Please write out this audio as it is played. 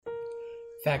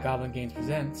Fat Goblin Games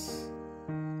presents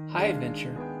High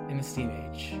Adventure in the Steam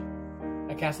Age,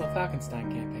 a Castle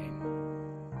Falkenstein campaign.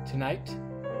 Tonight,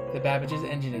 the Babbage's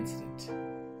Engine Incident,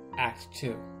 Act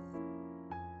 2.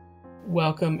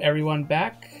 Welcome everyone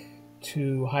back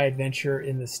to High Adventure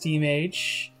in the Steam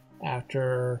Age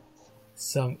after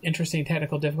some interesting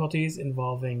technical difficulties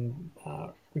involving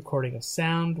recording of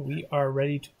sound. We are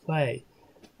ready to play.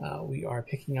 We are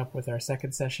picking up with our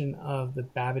second session of the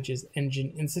Babbage's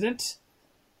Engine Incident.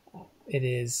 It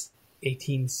is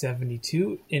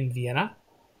 1872 in Vienna.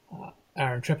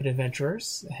 Our intrepid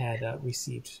adventurers had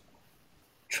received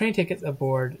train tickets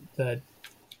aboard the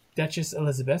Duchess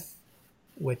Elizabeth,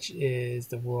 which is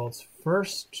the world's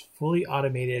first fully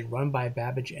automated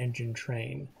run-by-Babbage engine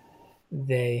train.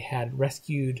 They had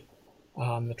rescued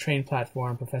on the train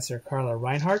platform Professor Carla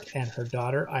Reinhardt and her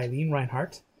daughter Eileen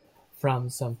Reinhardt from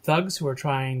some thugs who were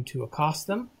trying to accost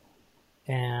them,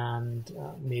 and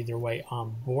made their way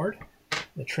on board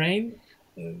the train.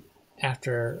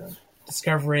 After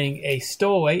discovering a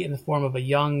stowaway in the form of a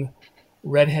young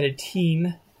red-headed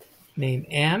teen named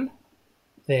Anne,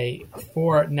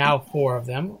 four of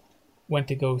them, went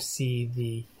to go see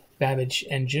the Babbage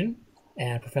engine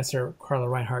and Professor Carla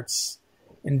Reinhardt's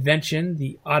invention,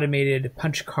 the automated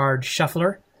punch card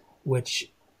shuffler, which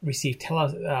received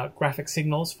telegraphic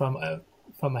signals from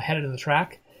ahead of the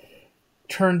track,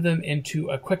 turned them into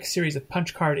a quick series of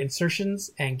punch card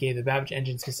insertions, and gave the Babbage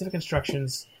engine specific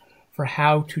instructions for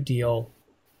how to deal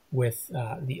with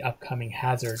the upcoming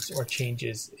hazards or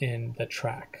changes in the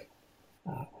track.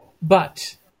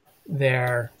 But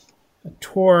their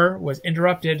tour was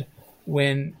interrupted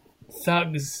when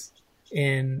thugs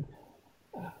in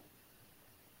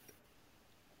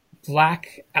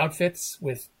black outfits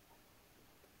with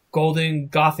golden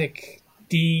Gothic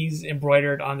Ds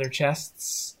embroidered on their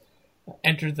chests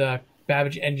entered the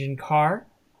Babbage engine car.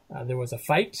 There was a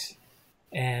fight,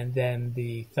 and then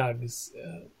the thugs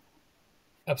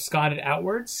absconded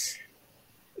outwards.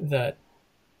 There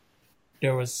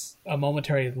was a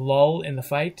momentary lull in the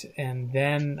fight, and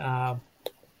then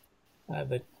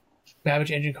the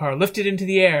Babbage engine car lifted into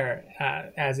the air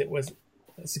as it was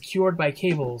secured by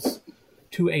cables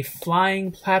to a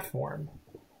flying platform.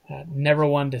 Never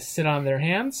one to sit on their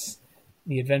hands.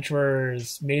 The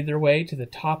adventurers made their way to the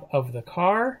top of the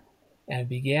car and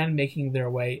began making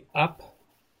their way up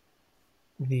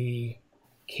the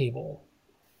cable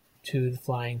to the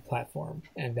flying platform.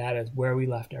 And that is where we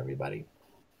left everybody.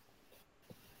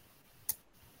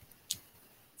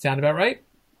 Sound about right?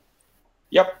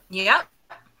 Yep.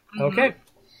 Okay.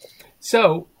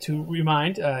 So, to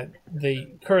remind,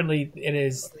 currently it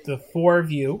is the four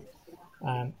of you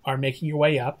are making your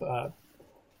way up.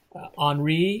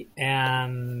 Henri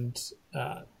and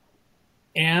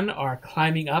Anne are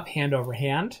climbing up hand over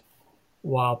hand,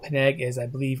 while Peneg is, I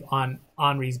believe, on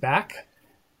Henri's back,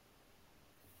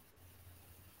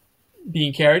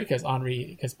 being carried because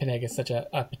Peneg is such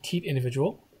a petite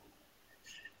individual.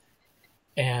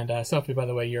 And Sophie, by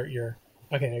the way, you're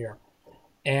okay. There you are.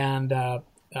 And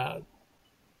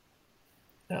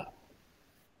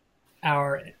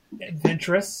our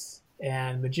adventuress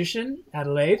and magician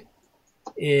Adelaide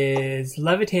is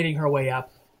levitating her way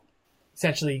up,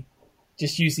 essentially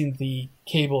just using the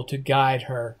cable to guide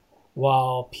her,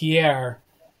 while Pierre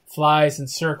flies in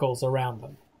circles around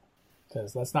them.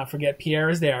 Because let's not forget, Pierre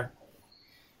is there.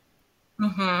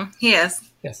 Mm-hmm. He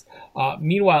is. Yes.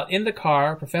 Meanwhile, in the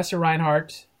car, Professor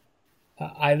Reinhardt,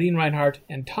 Eileen Reinhardt,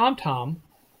 and Tom Tom,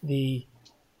 the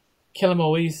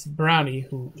Killamoise brownie,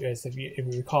 who, if you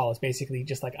recall, is basically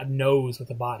just like a nose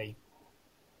with a body.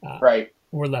 Right.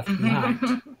 Were left behind.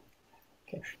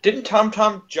 Okay. Didn't Tom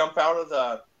Tom jump out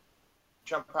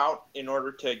in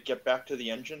order to get back to the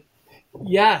engine?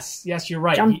 Yes, you're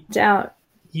right. Jumped out.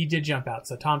 He did jump out.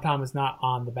 So Tom Tom is not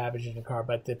on the Babbage engine car,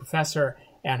 but the professor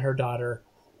and her daughter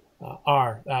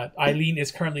are. Eileen is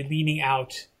currently leaning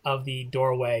out of the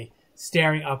doorway,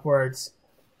 staring upwards,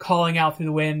 calling out through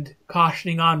the wind,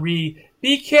 cautioning Henri,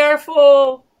 "Be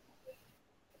careful!"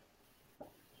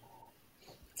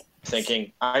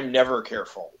 Thinking, I'm never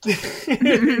careful.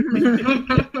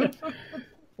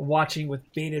 Watching with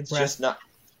bated breath.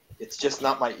 It's just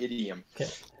not my idiom. Okay.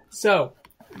 So,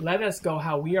 let us go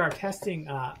how we are testing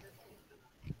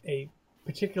a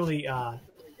particularly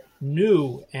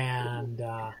new and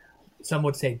some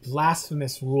would say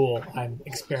blasphemous rule I'm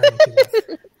experimenting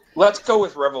with. Let's go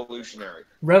with revolutionary.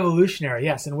 Revolutionary,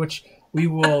 yes, in which we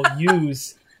will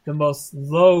use the most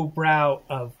lowbrow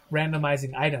of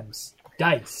randomizing items.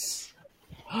 Dice.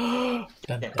 Dun,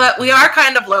 dun, but we are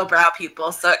kind of lowbrow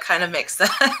people, so it kind of makes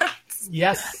sense.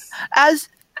 Yes. As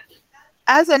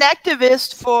as an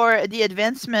activist for the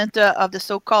advancement of the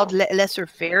so-called lesser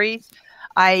fairies,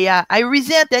 I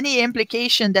resent any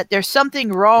implication that there's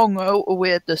something wrong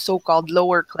with the so-called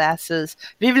lower classes.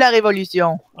 Vive la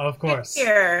révolution! Of course.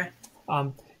 Here.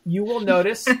 You will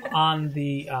notice on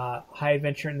the High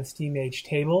Adventure in the Steam Age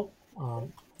table,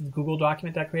 Google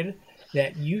document that I created,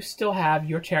 that you still have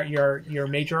your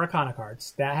major arcana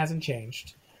cards. That hasn't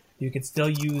changed. You can still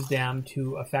use them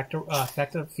to affect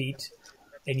a feat,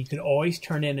 and you can always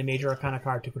turn in a major arcana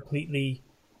card to completely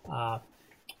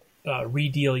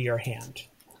redeal your hand.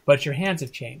 But your hands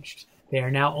have changed. They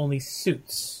are now only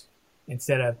suits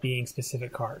instead of being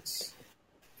specific cards.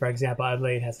 For example,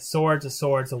 Adelaide has the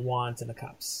swords, the wands, and the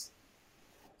cups.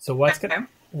 So what's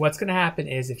gonna happen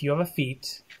is if you have a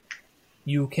feat,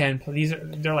 you can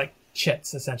they're like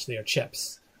chits essentially, or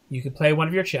chips. You can play one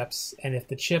of your chips, and if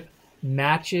the chip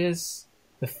matches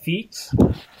the feat,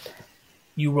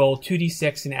 you roll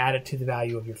 2d6 and add it to the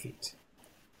value of your feat.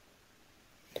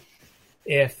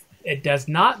 If it does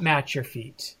not match your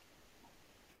feat,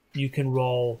 you can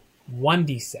roll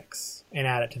 1d6 and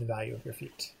add it to the value of your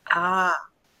feat. Ah.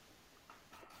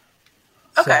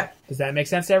 Okay. So, does that make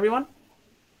sense to everyone?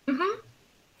 Mm-hmm.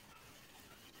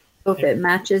 So if it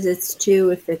matches, it's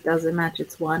 2. If it doesn't match,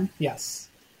 it's 1. Yes.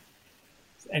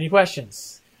 Any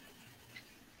questions?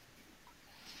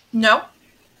 No.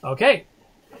 Okay.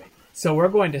 So we're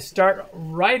going to start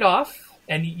right off,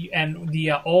 and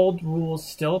the old rules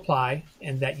still apply,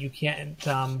 in that you can't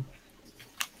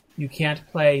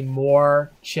play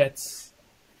more chits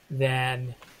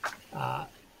than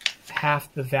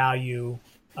half the value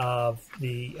of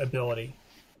the ability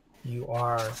you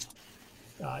are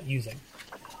using.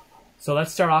 So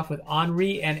let's start off with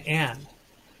Henri and Anne.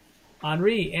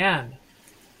 Henri, Anne,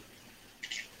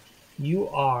 you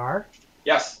are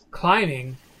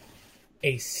climbing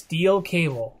a steel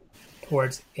cable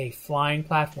towards a flying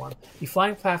platform. The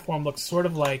flying platform looks sort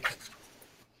of like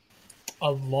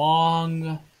a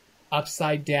long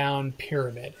upside-down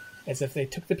pyramid, as if they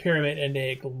took the pyramid and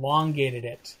they elongated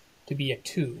it to be a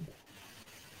tube.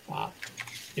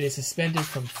 It is suspended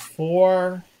from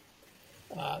 4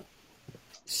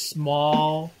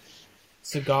 small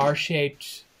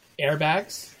cigar-shaped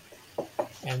airbags,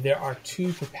 and there are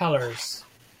 2 propellers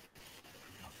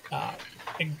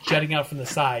jutting out from the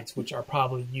sides, which are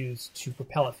probably used to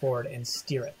propel it forward and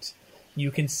steer it. You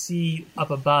can see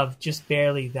up above, just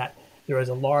barely, that there is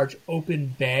a large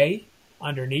open bay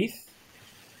underneath,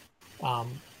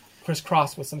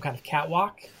 crisscrossed with some kind of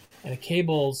catwalk, and the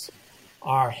cables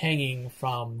are hanging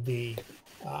from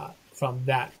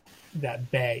that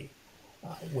bay,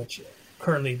 which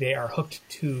currently they are hooked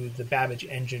to the Babbage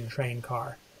engine train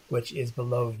car, which is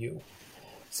below you.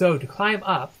 So to climb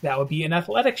up, that would be an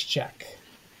athletics check.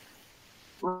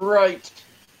 Right.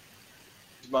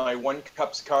 My 1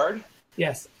 cups card.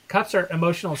 Yes, cups are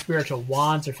emotional and spiritual.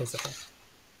 Wands are physical.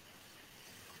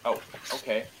 Oh,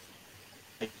 okay.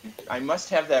 I must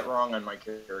have that wrong on my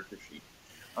character sheet.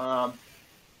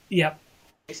 Yep.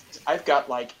 I've got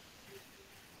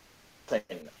thing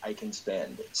I can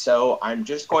spend, so I'm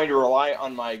just going to rely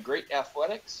on my great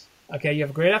athletics. Okay, you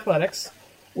have great athletics,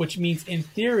 which means in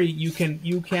theory you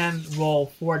can roll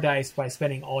 4 dice by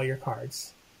spending all your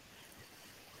cards.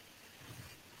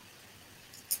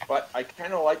 But I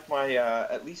kind of like my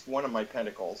at least one of my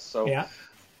pentacles, so yeah.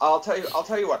 I'll tell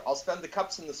you what. I'll spend the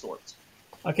cups and the swords.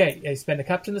 Okay, you spend the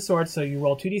cups and the swords, so you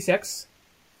roll 2d6.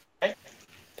 Okay.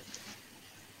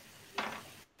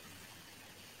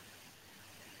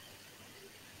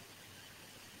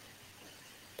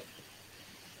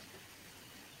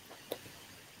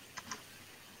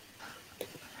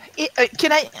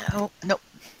 Can I? Oh no,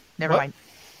 never mind.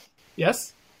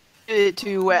 Yes. It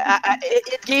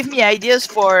gave me ideas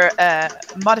for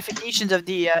modifications of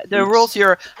the rules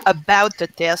you're about to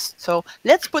test. So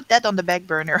let's put that on the back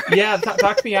burner. Yeah,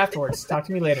 talk to me afterwards. Talk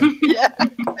to me later. Yeah.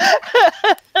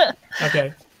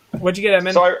 Okay. What'd you get,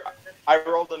 Edmund? So I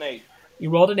rolled an 8. You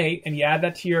rolled an 8, and you add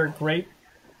that to your great,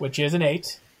 which is an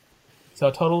 8. So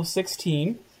a total of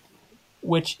 16,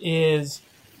 which is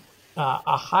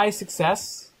a high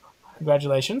success.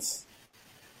 Congratulations.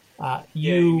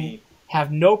 You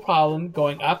have no problem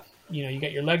going up. You know, you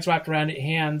got your legs wrapped around it,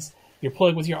 hands. You're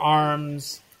pulling with your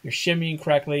arms. You're shimmying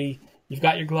correctly. You've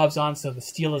got your gloves on, so the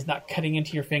steel is not cutting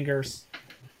into your fingers.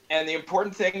 And the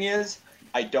important thing is,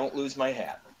 I don't lose my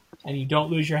hat. And you don't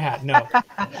lose your hat. No.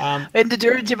 And the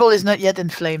dirigible is not yet in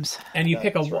flames. And you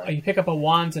pick up a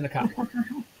wands and a cup.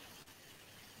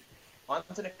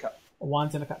 Wands and a cup. A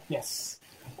wands and a cup. Yes.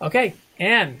 Okay,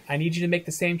 Anne, I need you to make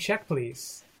the same check,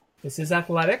 please. This is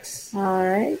athletics. All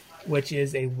right. Which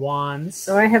is a wands.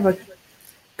 So I have a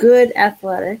good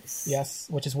athletics. Yes,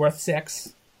 which is worth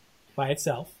 6 by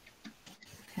itself.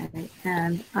 Okay,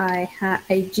 and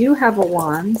I do have a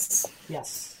wands.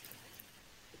 Yes.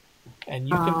 And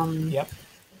you can. Yep.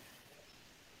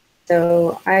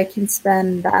 So I can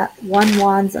spend that 1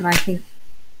 wands, and I can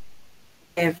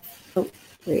give. Oh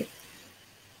wait,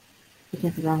 looking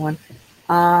at the wrong one.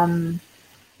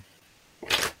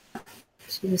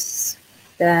 To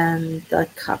spend the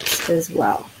cups as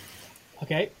well.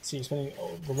 Okay, so you're spending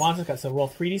the wands and cups. So roll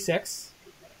 3d6.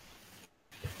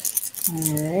 All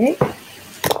right.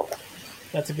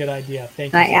 That's a good idea.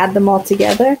 Thank you. I add them all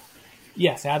together.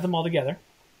 Yes, add them all together,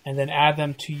 and then add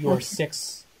them to your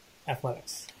 6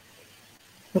 athletics.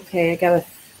 Okay, I got a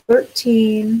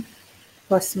 13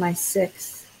 plus my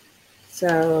 6,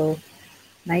 so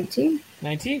 19.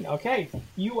 19. Okay,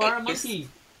 you are a monkey,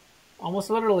 almost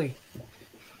literally.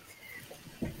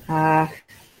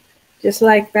 Just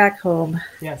like back home.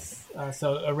 Yes.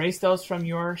 So erase those from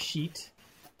your sheet,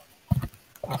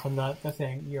 from the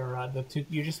thing. The 2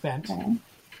 you just spent. Okay.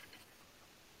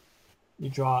 You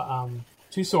draw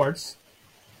 2 swords.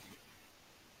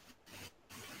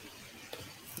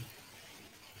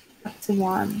 Cups and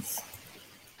wands.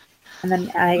 And then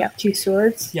I got 2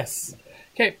 swords. Yes.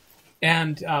 Okay.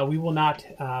 And we will not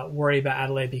worry about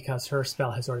Adelaide because her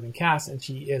spell has already been cast and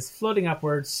she is floating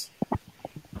upwards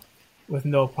with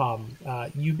no problem.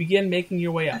 You begin making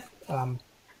your way up.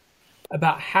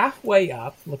 About halfway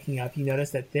up, looking up, you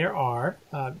notice that there are,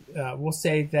 we'll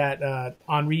say that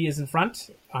Henri is in front,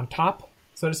 on top,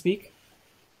 so to speak,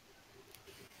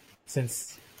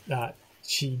 since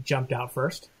she jumped out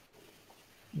first.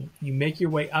 You make your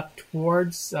way up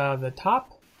towards the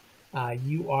top.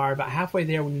 You are about halfway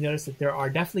there when you notice that there are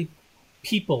definitely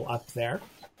people up there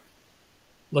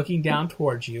looking down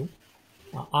towards you.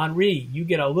 Henri, you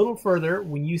get a little further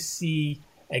when you see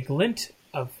a glint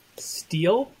of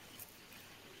steel.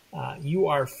 You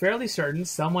are fairly certain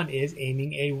someone is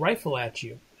aiming a rifle at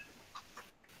you.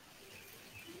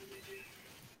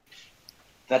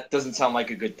 That doesn't sound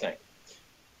like a good thing.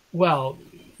 Well,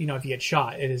 if you get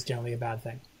shot, it is generally a bad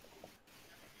thing.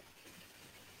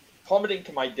 Plummeting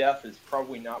to my death is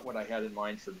probably not what I had in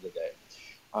mind for the day.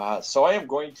 So I am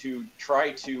going to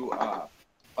try to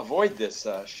avoid this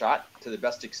shot to the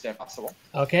best extent possible.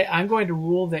 Okay, I'm going to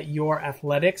rule that your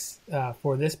athletics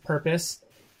for this purpose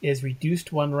is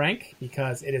reduced 1 rank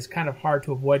because it is kind of hard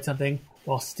to avoid something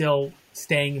while still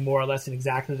staying more or less in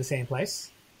exactly the same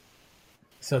place.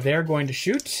 So they're going to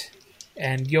shoot.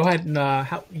 And go ahead and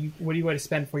what do you want to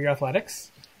spend for your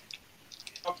athletics?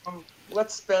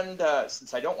 Let's spend,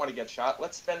 since I don't want to get shot,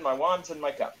 let's spend my wands and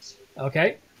my cups.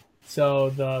 Okay. So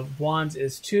the wands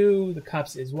is 2, the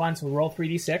cups is 1, so roll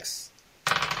 3d6.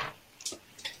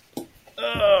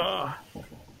 Ugh.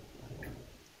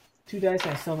 2 dice,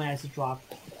 I still managed to drop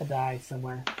a die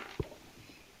somewhere.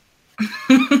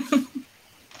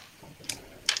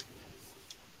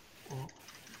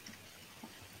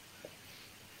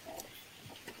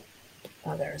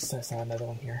 Oh, there's another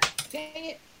one here. Dang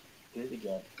it. Did it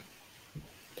again.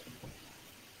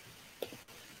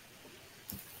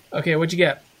 Okay, what'd you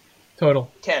get?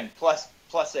 Total. 10 plus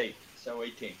 8, so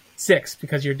 18. 6,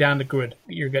 because you're down to good.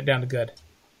 You're down to good.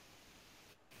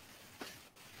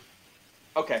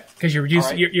 Okay. Because you're reduced.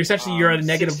 Right. You're essentially you're at a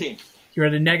negative. 16. You're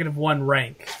at a negative 1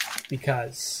 rank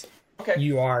because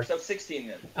you are. So 16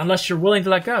 then. Unless you're willing to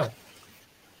let go.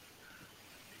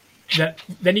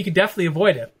 Then you can definitely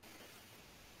avoid it.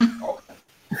 Oh,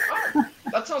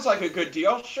 that sounds like a good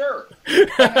deal. Sure.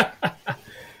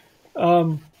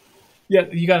 Yeah,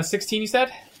 you got a 16. You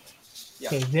said. Yeah.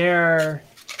 Okay, there.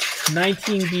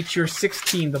 19 beats your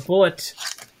 16. The bullet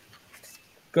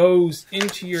goes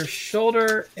into your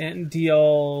shoulder and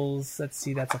deals. Let's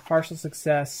see, that's a partial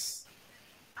success.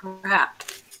 Crap.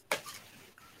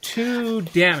 2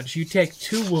 damage. You take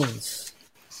 2 wounds.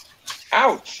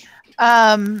 Ouch.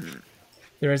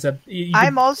 There is a.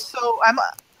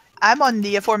 I'm on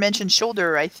the aforementioned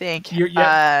shoulder, I think. You're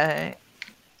okay.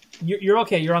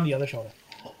 You're on the other shoulder.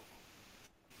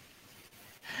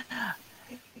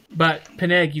 But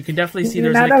Peneg, you can definitely see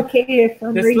You're there's not okay if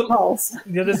Henri falls.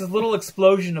 There's this little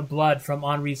explosion of blood from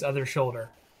Henri's other shoulder.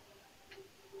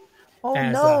 Oh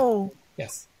no!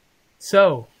 Yes.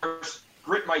 So.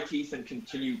 Grit my teeth and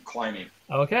continue climbing.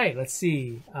 Okay, let's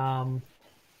see.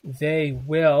 They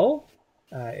will.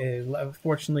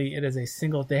 Fortunately, it is a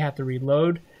single. They have to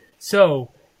reload. So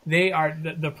they are.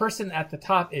 The person at the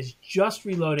top is just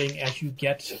reloading as you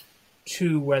get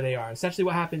to where they are. Essentially,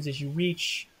 what happens is you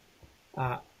reach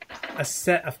a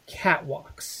set of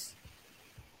catwalks.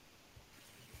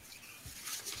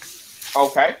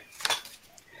 Okay.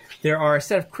 There are a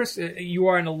set of you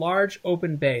are in a large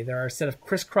open bay. There are a set of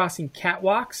crisscrossing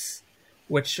catwalks,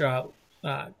 which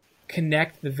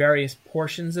connect the various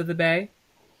portions of the bay.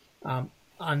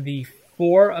 On the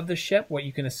fore of the ship, what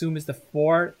you can assume is the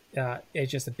fore is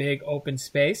just a big open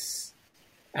space.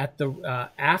 At the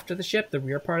after the ship, the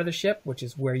rear part of the ship, which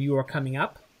is where you are coming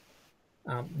up,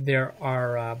 there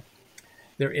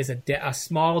is a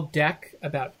small deck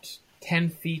about 10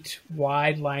 feet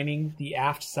wide lining the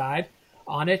aft side.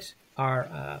 On it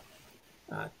are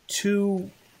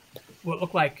two what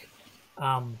look like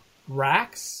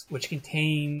racks, which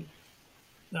contain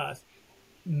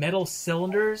metal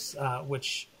cylinders,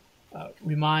 which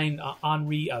remind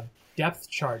Henri of depth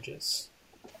charges,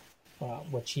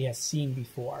 which he has seen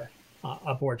before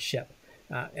aboard ship.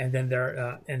 And then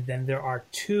there are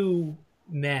two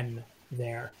men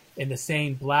there in the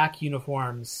same black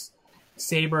uniforms,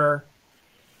 saber,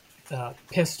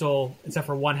 pistol, except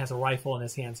for one has a rifle in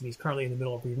his hands, and he's currently in the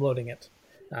middle of reloading it.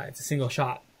 It's a single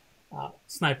shot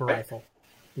sniper rifle.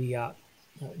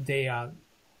 They are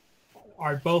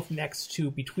both next to,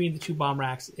 between the two bomb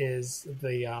racks is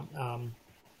a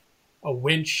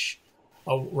winch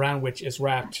around which is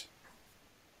wrapped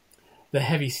the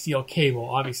heavy steel cable,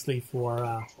 obviously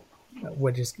for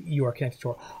what you are connected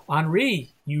to.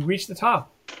 Henri, you reach the top.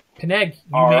 Peneg,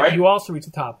 you also reach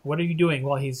the top. What are you doing?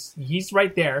 Well, he's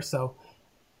right there, so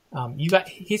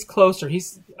he's closer.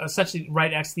 He's essentially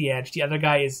right next to the edge. The other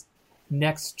guy is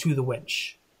next to the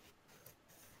winch.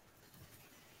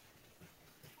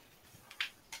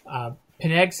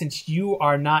 Peneg, since you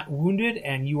are not wounded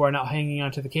and you are not hanging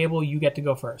onto the cable, you get to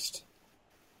go first.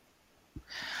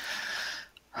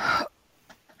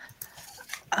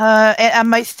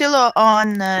 Am I still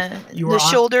on the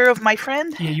shoulder of my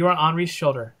friend? Yeah, you are on Henri's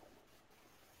shoulder.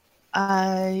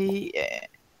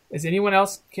 Is anyone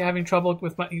else having trouble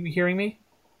with hearing me?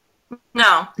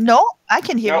 No. No, I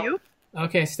can hear you.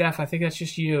 Okay, Steph, I think that's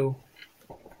just you.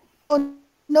 Oh,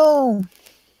 no.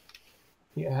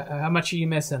 Yeah, how much are you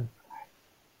missing?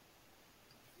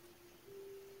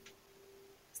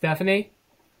 Stephanie?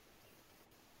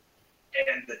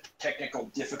 And the technical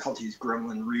difficulties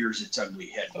gremlin rears its ugly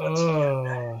head.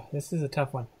 Oh, this is a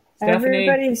tough one. Stephanie?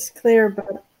 Everybody's clear,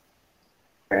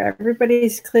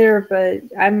 but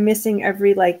I'm missing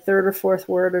every third or fourth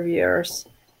word of yours.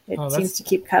 It seems to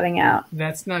keep cutting out.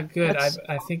 That's not good.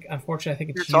 I think,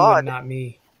 unfortunately, it's you odd. and not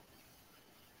me.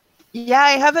 Yeah,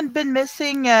 I haven't been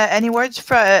missing any words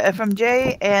from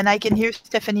Jay, and I can hear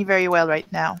Stephanie very well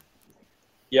right now.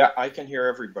 Yeah, I can hear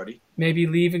everybody. Maybe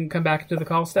leave and come back to the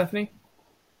call, Stephanie?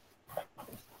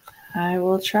 I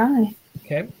will try.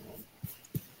 Okay.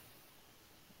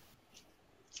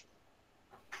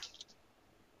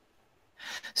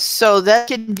 So that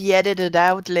can be edited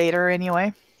out later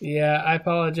anyway. Yeah, I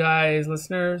apologize,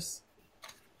 listeners.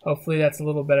 Hopefully that's a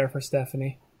little better for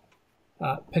Stephanie.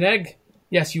 Peneg,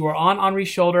 yes, you are on Henri's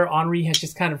shoulder. Henri has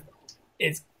just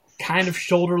it's kind of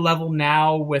shoulder level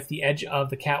now with the edge of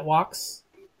the catwalks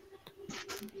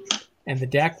and the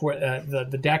deck where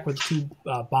the deck where the two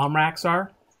bomb racks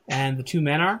are and the two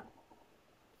men are.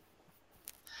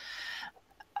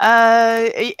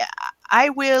 I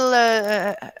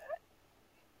will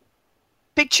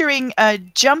picturing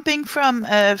jumping from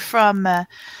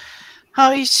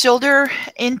Henri's shoulder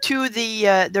into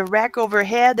the rack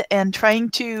overhead and trying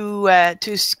to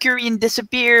scurry and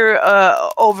disappear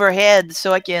overhead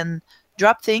so I can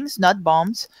drop things, not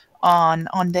bombs, on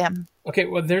them. Okay,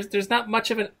 well there's not much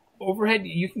of an overhead.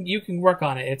 You can work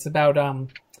on it. It's about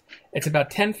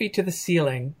 10 feet to the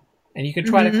ceiling, and you can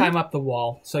try to climb up the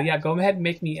wall. So yeah, go ahead and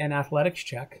make me an athletics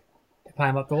check to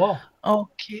climb up the wall.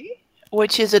 Okay.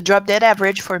 Which is a drop dead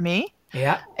average for me.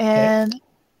 Yeah. And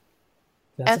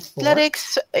okay.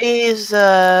 athletics is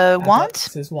wands.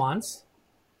 Athletics is wands.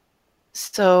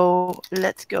 So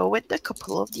let's go with a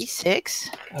couple of d6.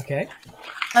 Okay.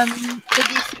 The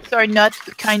d6 are not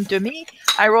kind to me.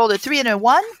 I rolled a 3 and a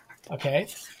 1. Okay.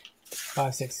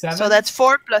 5, 6, 7. So that's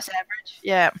 4 plus average.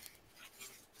 Yeah.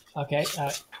 Okay.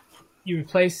 You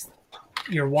replace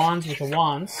your wands with the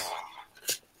wands.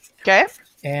 Okay.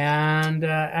 And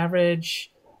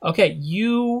average. Okay,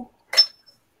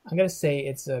 I'm going to say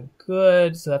it's a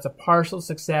good, so that's a partial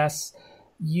success.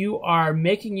 You are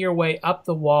making your way up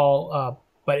the wall,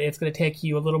 but it's going to take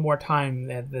you a little more time.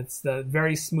 It's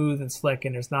very smooth and slick,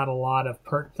 and there's not a lot of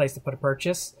place to put a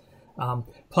purchase.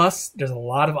 Plus, there's a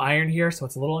lot of iron here, so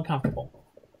it's a little uncomfortable.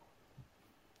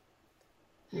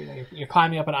 You're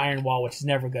climbing up an iron wall, which is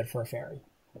never good for a ferry.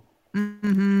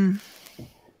 Mm-hmm.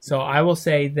 So I will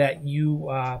say that you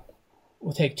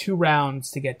will take 2 rounds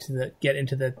to get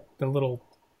into the little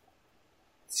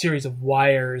series of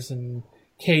wires and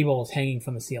cables hanging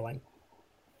from the ceiling.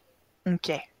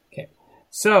 Okay. Okay.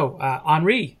 So,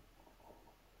 Henri.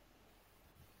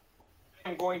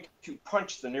 I'm going to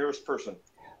punch the nearest person.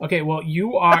 Okay, well,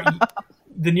 you are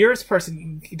the nearest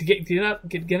person. To get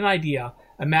an idea,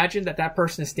 imagine that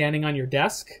person is standing on your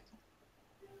desk.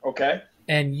 Okay.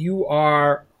 And you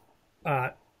are,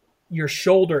 your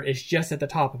shoulder is just at the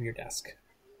top of your desk.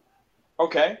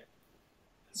 Okay.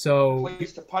 So the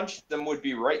place to punch them would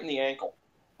be right in the ankle.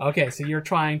 Okay, so you're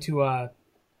trying to,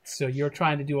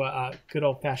 do a good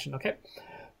old fashioned. Okay,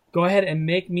 go ahead and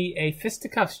make me a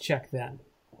fisticuffs check then.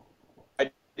 I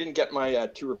didn't get my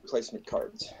 2 replacement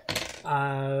cards.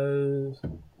 I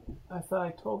thought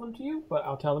I told them to you, but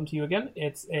I'll tell them to you again.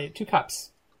 It's 2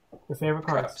 cups. Your favorite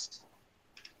cards.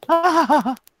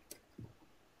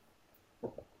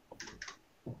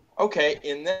 Okay,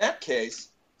 in that case,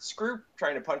 screw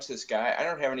trying to punch this guy. I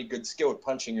don't have any good skill at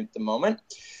punching at the moment.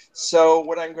 So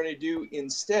what I'm going to do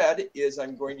instead is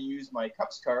I'm going to use my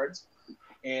cups cards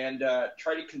and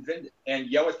try to convince and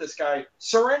yell at this guy,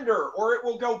 surrender or it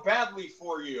will go badly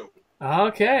for you.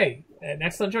 Okay, an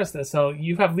excellent choice. So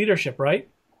you have leadership, right?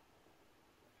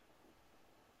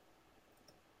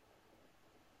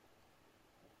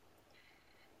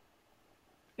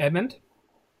 Edmund?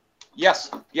 Yes,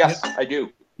 Yep. I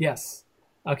do. Yes.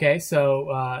 Okay,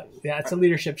 so that's a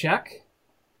leadership check.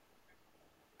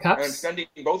 Cups. I'm spending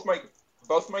both my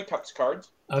cups cards.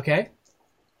 Okay.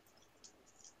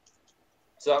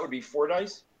 So that would be 4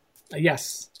 dice?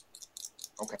 Yes.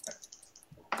 Okay.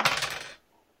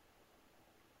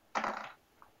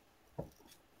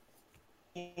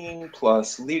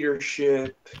 Plus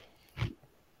leadership.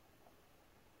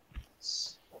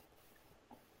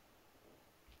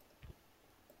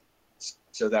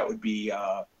 So that would be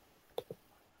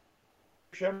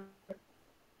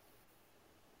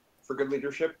for good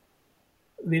leadership.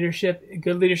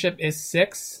 Good leadership is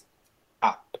 6.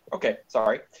 Okay,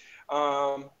 sorry.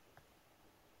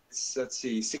 Let's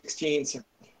see, 16. So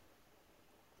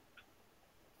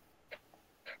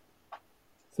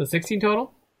 16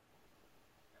 total?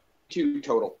 2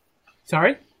 total.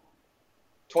 Sorry?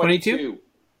 22.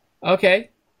 Okay.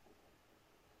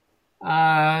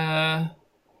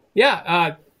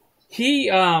 He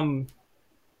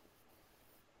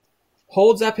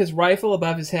holds up his rifle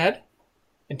above his head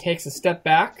and takes a step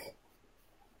back,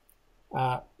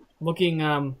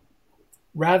 looking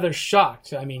rather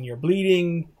shocked. I mean, you're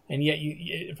bleeding, and yet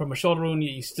you from a shoulder wound,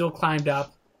 yet you still climbed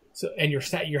up. So, and your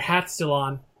hat's still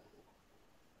on.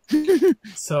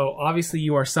 So obviously,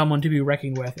 you are someone to be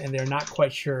reckoned with, and they're not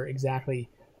quite sure exactly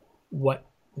what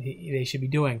they should be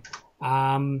doing.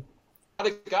 Not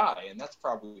a guy, and that's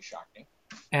probably shocking.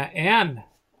 Anne,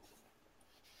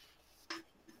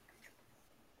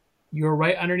 you're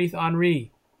right underneath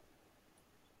Henri.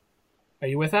 Are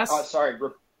you with us? Sorry,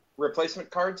 replacement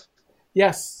cards?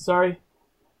 Yes, sorry.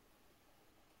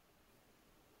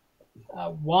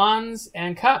 Wands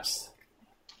and cups.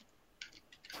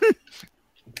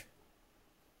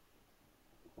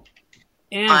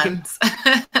 Anne,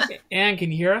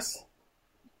 can you hear us?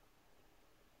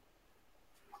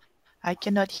 I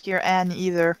cannot hear Anne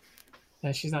either.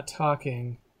 No, she's not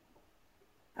talking.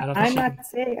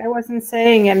 I wasn't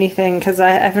saying anything because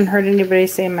I haven't heard anybody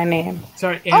say my name.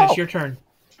 Sorry, Anne, it's your turn.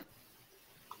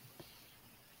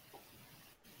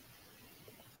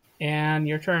 Anne,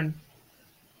 your turn.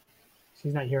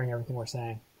 She's not hearing everything we're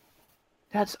saying.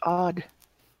 That's odd.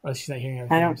 Oh, she's not hearing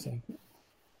everything we're saying.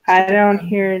 I don't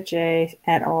hear Jay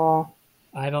at all.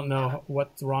 I don't know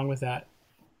what's wrong with that.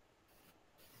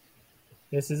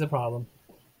 This is a problem.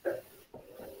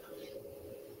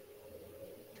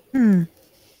 Would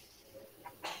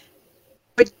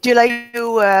you like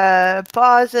to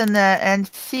pause and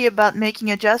see about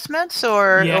making adjustments,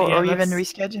 or even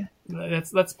reschedule?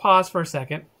 Let's pause for a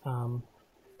second. I'm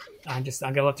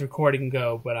gonna let the recording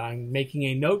go, but I'm making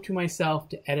a note to myself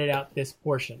to edit out this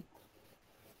portion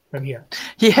from here.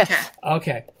 Yes.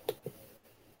 Okay.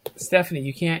 Stephanie,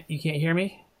 you can't hear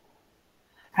me?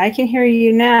 I can hear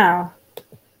you now.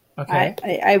 Okay.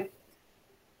 I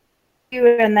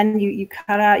and then you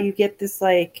cut out. You get this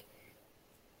like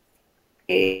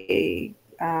a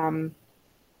sound,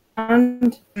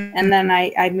 and then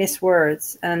I miss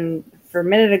words. And for a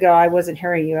minute ago, I wasn't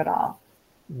hearing you at all.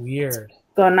 Weird.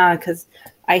 Going on because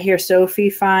I hear Sophie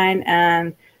fine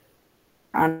and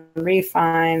Henri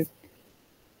fine.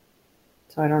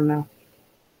 So I don't know.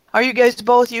 Are you guys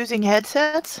both using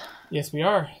headsets? Yes, we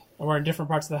are. And we're in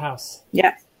different parts of the house.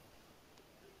 Yeah.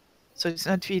 So it's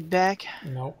not feedback?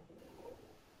 Nope.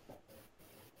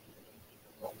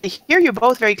 I hear you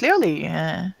both very clearly,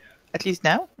 at least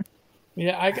now.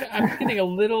 Yeah, I'm getting a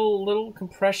little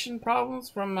compression problems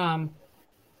from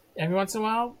every once in a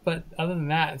while, but other than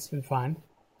that, it's been fine.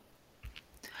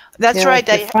 That's right.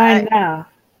 You're fine now.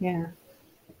 Yeah.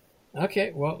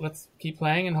 Okay, well, let's keep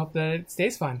playing and hope that it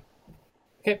stays fine.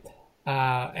 Okay,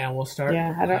 and we'll start.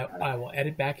 Yeah, I will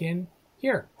edit back in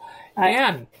here.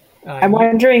 I'm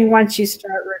wondering once you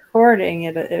start recording,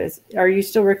 are you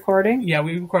still recording? Yeah,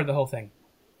 we recorded the whole thing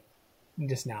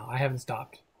just now. I haven't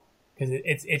stopped because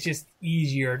it's just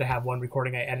easier to have one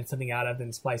recording I edit something out of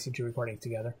than splicing two recordings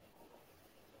together.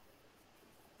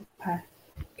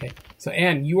 Okay. So,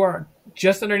 Anne, you are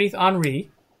just underneath Henri.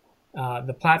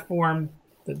 The platform,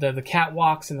 the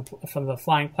catwalks from the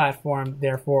flying platform,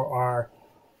 therefore, are,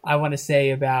 I want to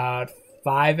say, about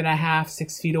 5.5,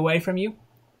 6 feet away from you,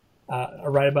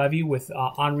 right above you, with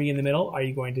Henri in the middle. Are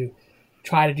you going to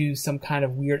try to do some kind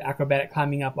of weird acrobatic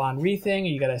climbing up Henri thing, or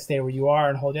you got to stay where you are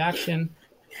and hold action?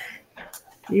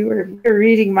 You're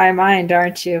reading my mind,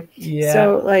 aren't you? Yeah.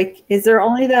 So, is there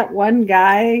only that one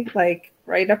guy,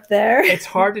 right up there? It's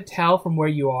hard to tell from where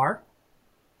you are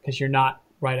because you're not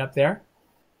right up there.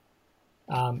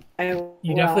 You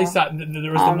definitely saw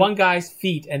there was the one guy's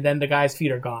feet, and then the guy's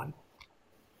feet are gone.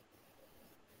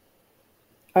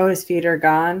 Oh, his feet are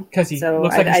gone. Because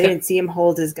I didn't see him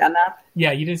hold his gun up.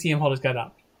 Yeah, you didn't see him hold his gun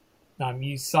up.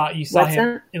 You saw What's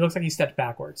him. that? It looks like he stepped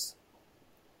backwards.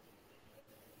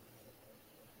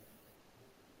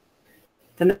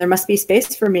 Then there must be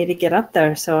space for me to get up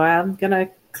there, so I'm gonna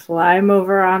climb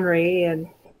over Henri and.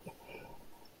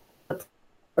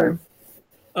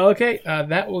 Okay,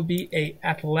 that will be a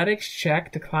athletics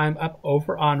check to climb up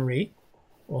over Henri.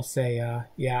 We'll say, I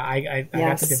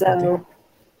got the difficulty. So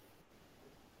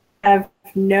I have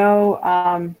no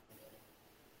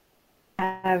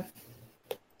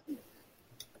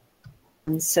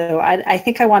so I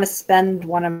think I want to spend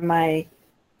one of my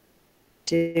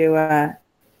to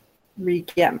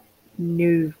get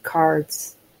new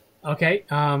cards. Okay,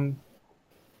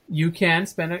 you can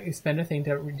spend a thing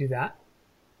to do that.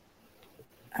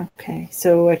 Okay,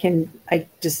 so the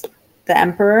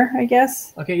Emperor, I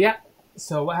guess. Okay, yeah.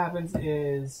 So what happens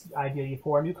is I give you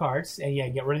 4 new cards, and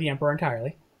get rid of the Emperor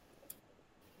entirely.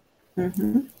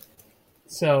 Mm-hmm.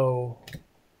 So,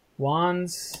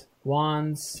 wands,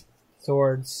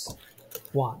 swords,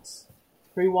 wands.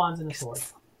 3 wands and a sword.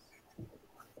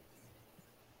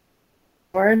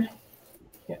 Sword?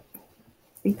 Yep. I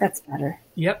think that's better.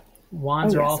 Yep.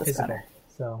 Wands are all physical. Better.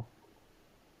 So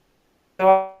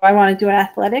I want to do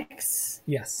athletics.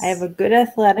 yes. I have a good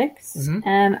athletics,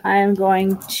 and I'm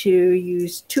going to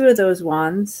use 2 of those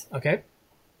wands. Okay.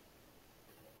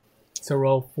 So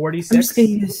roll 46. I'm just going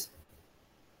to use...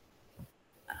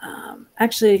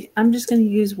 actually, I'm just going to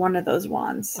use one of those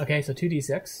wands. Okay, so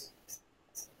 2d6.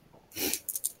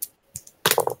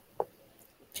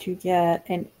 To get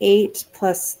an 8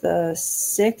 plus the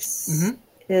 6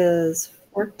 is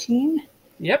 14.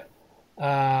 Yep.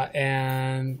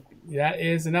 And that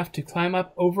is enough to climb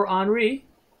up over Henri.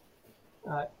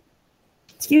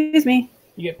 Excuse me.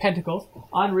 You get pentacles.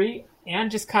 Henri, and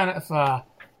just kind of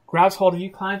grabs hold of you,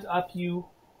 climbs up you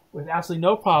with absolutely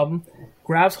no problem,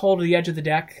 grabs hold of the edge of the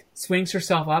deck, swings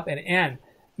herself up, and Anne,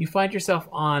 you find yourself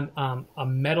on a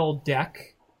metal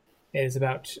deck. It is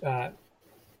about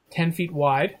 10 feet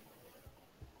wide.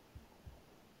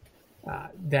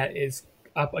 That is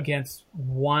up against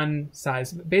one side.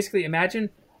 Basically, imagine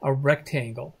a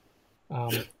rectangle.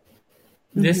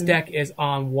 This deck is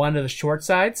on one of the short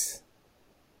sides,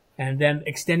 and then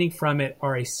extending from it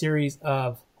are a series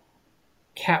of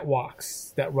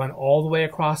catwalks that run all the way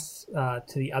across to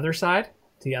the other side,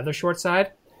 to the other short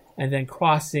side, and then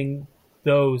crossing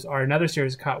those are another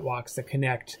series of catwalks that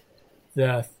connect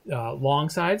the long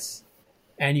sides.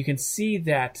 And you can see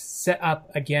that set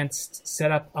up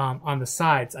on the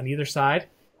sides, on either side,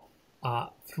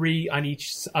 3 on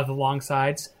each of the long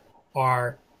sides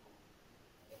are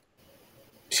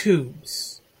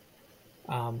tubes,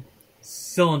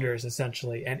 cylinders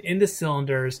essentially. And in the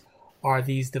cylinders are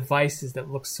these devices that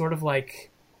look sort of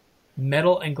like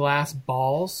metal and glass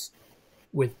balls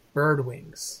with bird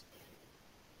wings.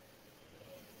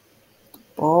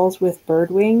 Balls with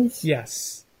bird wings?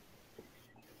 Yes.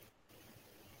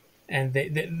 And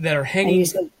they're hanging.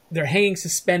 They're hanging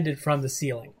suspended from the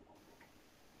ceiling,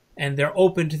 and they're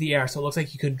open to the air, so it looks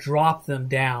like you can drop them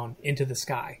down into the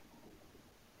sky.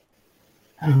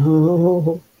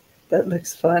 Oh, that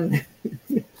looks fun.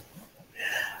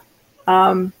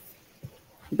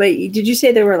 But did you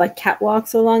say there were like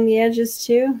catwalks along the edges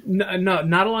too? No,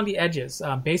 not along the edges.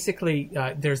 Basically,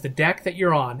 there's the deck that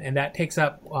you're on, and that takes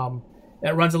up.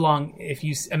 That runs along. If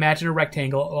you imagine a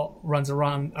rectangle, it runs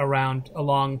around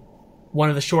along one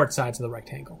of the short sides of the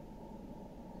rectangle.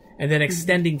 And then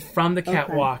extending from the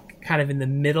catwalk, kind of in the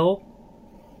middle,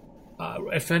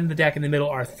 from the deck in the middle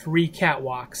are 3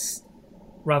 catwalks,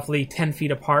 roughly 10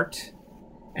 feet apart.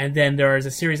 And then there is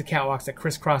a series of catwalks that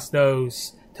crisscross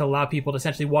those to allow people to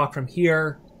essentially walk from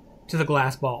here to the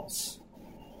glass balls.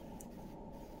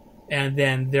 And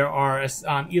then there are,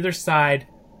 on either side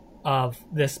of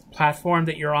this platform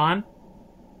that you're on,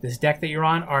 this deck that you're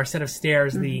on, are a set of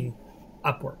stairs leading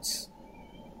upwards.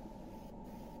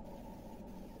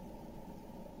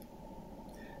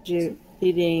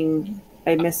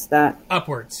 I missed that.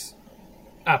 Upwards.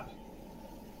 Up.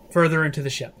 Further into the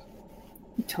ship.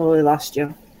 Totally lost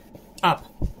you. Up.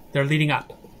 They're leading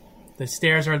up. The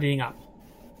stairs are leading up.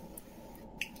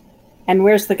 And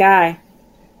where's the guy?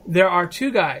 There are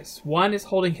 2 guys. One is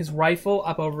holding his rifle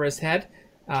up over his head.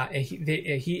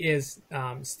 He is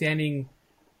standing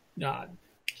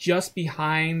just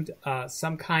behind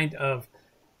some kind of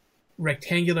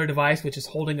rectangular device, which is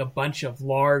holding a bunch of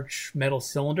large metal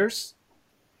cylinders.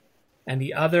 And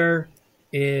the other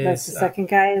is... That's the second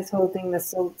guy is holding the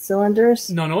cylinders?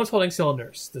 No one's holding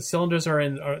cylinders. The cylinders are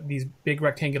in these big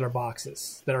rectangular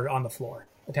boxes that are on the floor,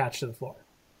 attached to the floor.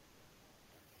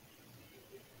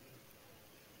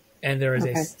 And there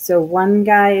is So one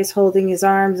guy is holding his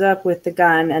arms up with the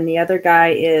gun, and the other guy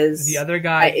is... The other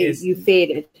guy is... You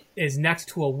faded. Is next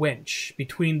to a winch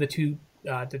between the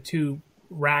two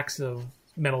racks of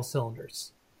metal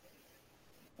cylinders.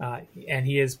 And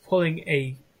he is pulling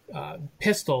a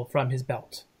pistol from his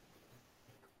belt.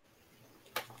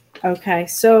 Okay,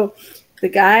 so the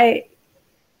guy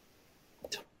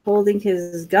holding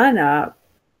his gun up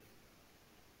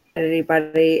at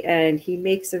anybody, and he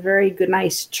makes a very good,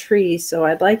 nice tree, so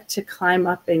I'd like to climb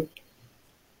up and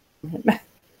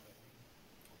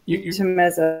use him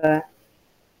as a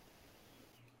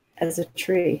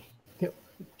tree.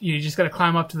 You just got to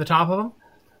climb up to the top of him?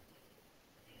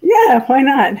 Yeah, why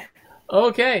not?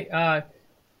 Okay.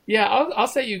 Yeah, I'll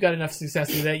say you got enough success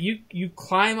with that. You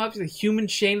climb up the human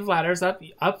chain of ladders up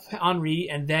Henri,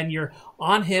 and then you're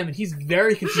on him, and he's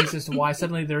very confused as to why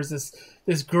suddenly there's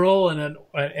this girl in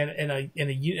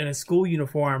a school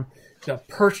uniform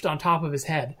perched on top of his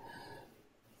head.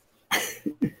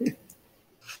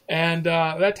 And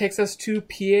that takes us to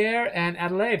Pierre and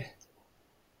Adelaide.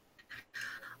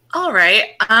 All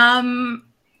right.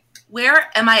 Where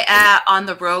am I at on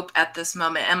the rope at this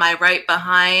moment? Am I right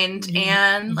behind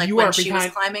Anne, like when she was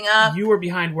climbing up? You were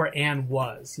behind where Anne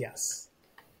was, yes.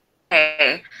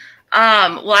 Okay.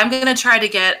 Well, I'm going to try to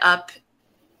get up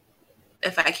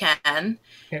if I can.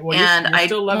 Okay, well, and I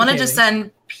wanted to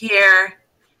send Pierre.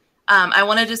 I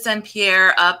wanted to send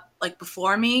Pierre up like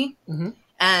before me,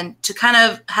 and to kind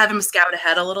of have him scout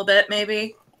ahead a little bit,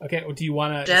 maybe. Okay. Well, do you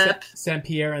want to send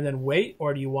Pierre and then wait,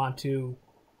 or do you want to?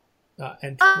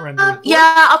 Yeah,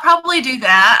 I'll probably do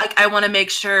that. I want to make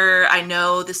sure I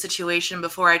know the situation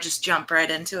before I just jump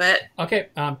right into it. Okay.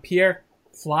 Pierre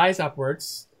flies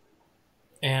upwards,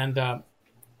 and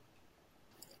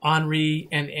Henri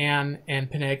and Anne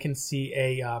and Panay can see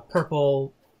a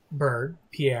purple bird,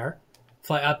 Pierre,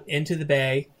 fly up into the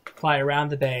bay, fly around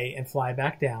the bay, and fly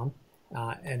back down.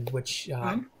 And which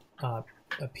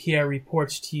Pierre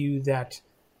reports to you that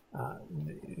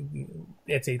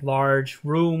it's a large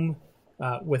room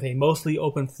with a mostly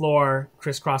open floor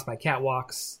crisscrossed by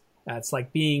catwalks. It's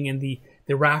like being in the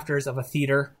rafters of a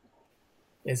theater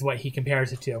is what he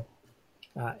compares it to,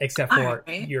 except for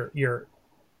you're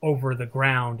over the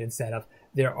ground instead of.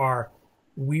 There are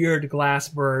weird glass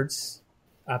birds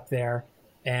up there,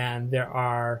 and there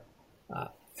are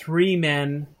 3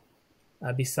 men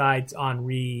besides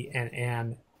Henri and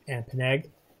Anne and Peneg,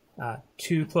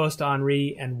 2 close to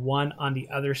Henri and 1 on the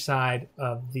other side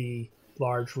of the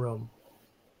large room,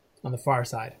 on the far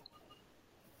side.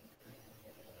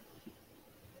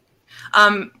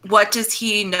 What does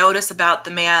he notice about the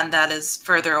man that is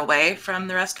further away from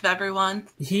the rest of everyone?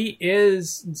 He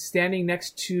is standing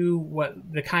next to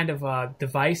what the kind of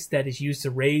device that is used to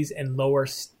raise and lower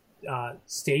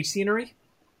stage scenery.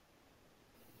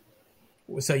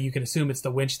 So you can assume it's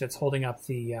the winch that's holding up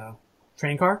the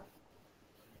train car.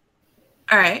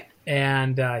 All right.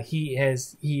 And he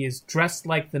is dressed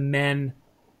like the men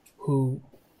who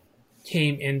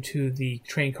came into the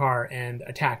train car and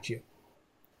attacked you,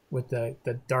 with the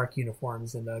dark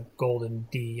uniforms and the golden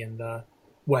D and the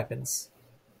weapons.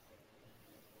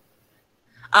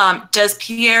 Does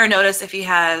Pierre notice if he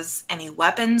has any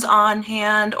weapons on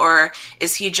hand, or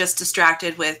is he just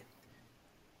distracted with?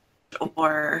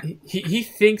 Or he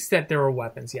thinks that there are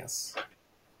weapons. Yes.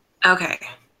 Okay.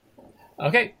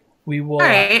 Okay. We will. All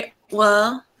right.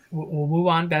 Well, we'll move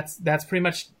on. That's pretty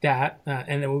much that,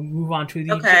 and then we'll move on to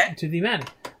the men.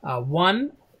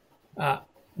 One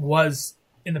was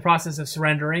in the process of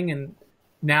surrendering, and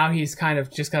now he's kind of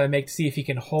just got to see if he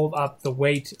can hold up the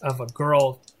weight of a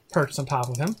girl perched on top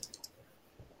of him.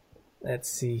 Let's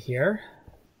see here.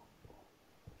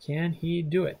 Can he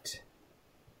do it?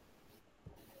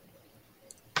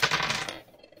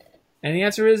 And the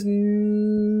answer is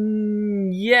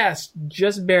yes,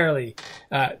 just barely.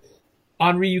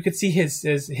 Henri, you could see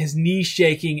his knees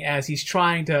shaking as he's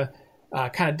trying to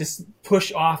kind of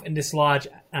push off and dislodge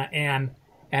Anne,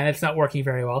 and it's not working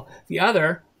very well. The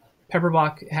other,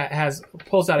 Pepperbock,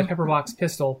 pulls out a Pepperbock's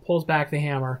pistol, pulls back the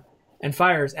hammer, and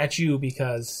fires at you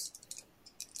because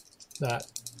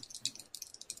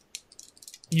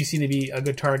you seem to be a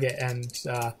good target and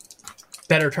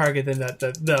better target than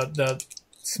the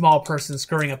small person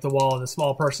scurrying up the wall and the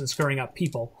small person scurrying up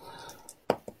people.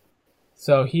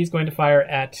 So he's going to fire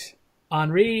at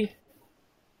Henri.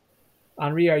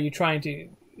 Henri, are you trying to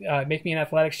make me an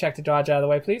athletics check to dodge out of the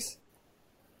way, please?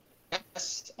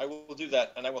 Yes, I will do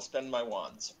that, and I will spend my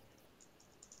wands.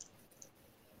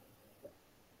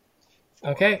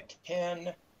 Okay.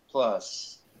 10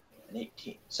 plus an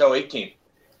 18. So 18.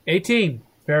 18.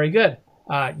 Very good.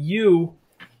 You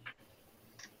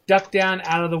duck down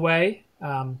out of the way,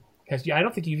 because I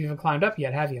don't think you've even climbed up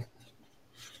yet, have you?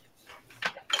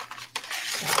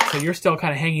 So you're still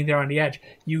kind of hanging there on the edge.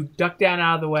 You duck down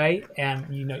out of the way,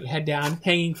 and you head down,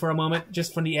 hanging for a moment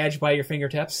just from the edge by your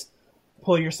fingertips.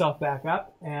 Pull yourself back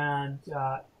up, and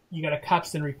you got a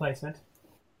cups in replacement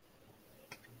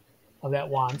of that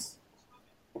wands.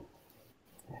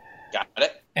 Got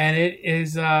it. And it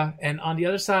is, and on the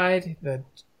other side, the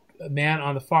man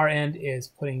on the far end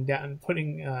is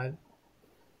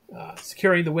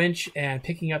securing the winch and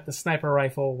picking up the sniper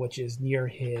rifle, which is near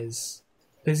his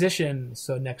position.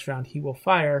 So next round he will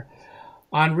fire.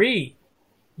 Henri,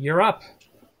 you're up.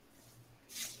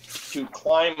 To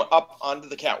climb up onto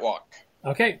the catwalk.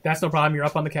 Okay, that's no problem. You're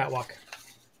up on the catwalk.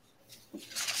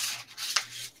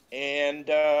 And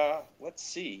let's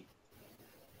see.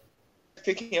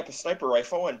 Picking up a sniper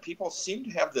rifle, and people seem to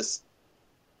have this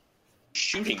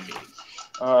shooting me.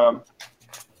 I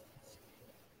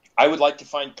would like to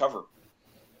find cover.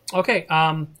 Okay,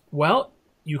 well,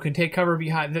 you can take cover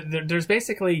behind... There's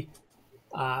basically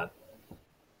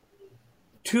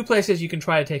two places you can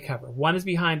try to take cover. One is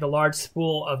behind the large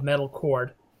spool of metal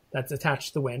cord that's attached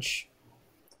to the winch,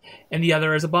 and the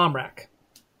other is a bomb rack.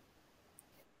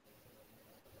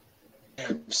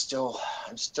 I'm still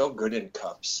good in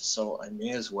cups, so I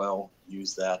may as well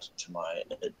use that to my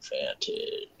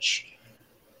advantage.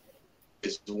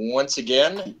 It's once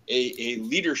again a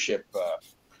leadership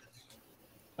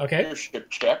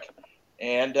leadership check,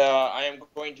 and I am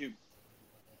going to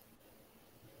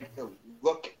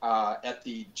look at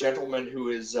the gentleman who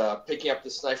is picking up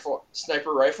the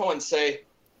sniper rifle and say,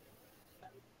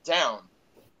 "Down.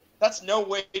 That's no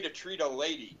way to treat a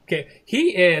lady." Okay,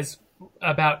 he is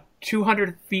about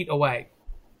 200 feet away.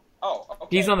 Oh,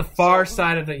 okay. He's on the far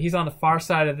side of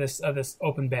this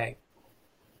open bay.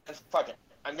 Fuck it.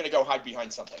 I'm gonna go hide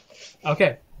behind something.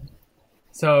 Okay.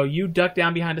 So you duck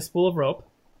down behind a spool of rope.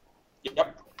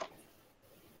 Yep.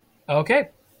 Okay.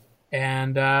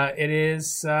 And it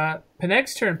is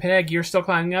Peneg's turn. Peneg, you're still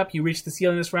climbing up. You reach the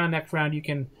ceiling this round. Next round you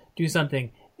can do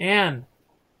something. Anne,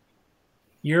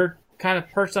 you're kind of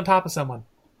perched on top of someone.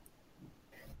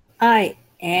 I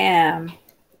am.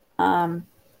 I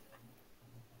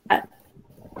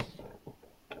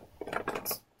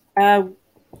have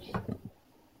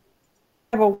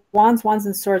a wands,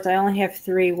 and swords. I only have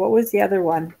 3. What was the other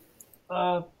one?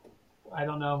 I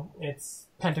don't know. It's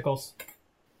pentacles.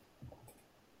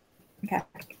 Okay.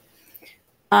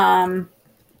 Well,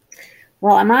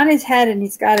 I'm on his head, and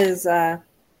he's got his in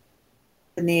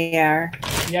the air.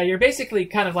 Yeah, you're basically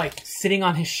kind of like sitting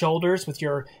on his shoulders with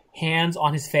your hands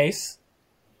on his face.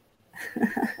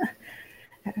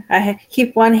 I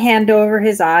keep one hand over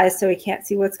his eyes so he can't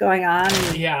see what's going on.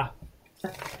 Yeah.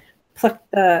 Pluck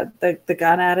the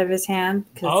gun out of his hand.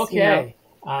 Okay.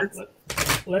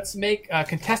 Let's make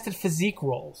contested physique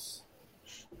rolls.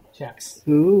 Checks.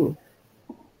 Ooh.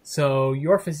 So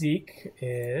your physique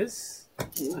is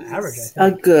average, I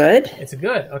think. A good. It's a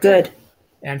good. Okay. Good.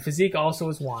 And physique also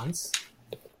is wands.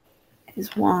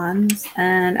 Is wands.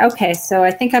 And okay, so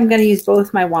I think I'm going to use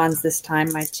both my wands this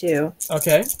time, my 2.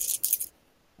 Okay.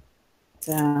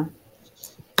 So I'm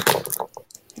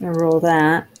going to roll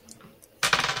that.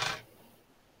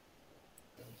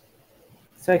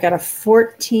 So I got a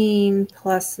 14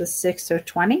 plus the 6, so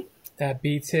 20. That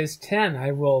beats his 10. I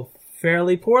rolled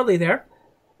fairly poorly there.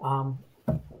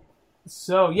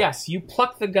 So, yes, you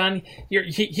pluck the gun.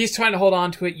 He's trying to hold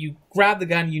on to it. You grab the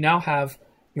gun.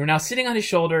 You're now sitting on his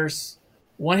shoulders,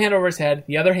 one hand over his head,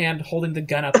 the other hand holding the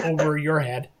gun up over your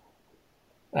head.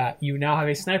 You now have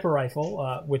a sniper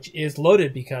rifle, which is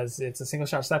loaded because it's a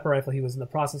single-shot sniper rifle. He was in the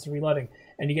process of reloading.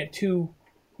 And you get 2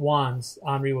 wands.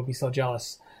 Henri will be so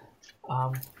jealous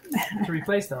to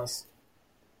replace those.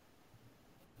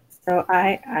 So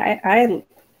I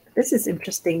this is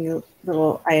interesting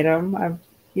little item. I'm,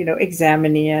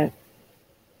 examining it,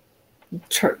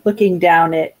 looking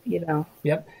down it,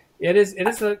 Yep. It is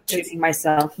shooting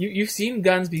myself. You've seen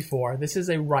guns before. This is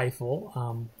a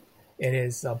rifle. It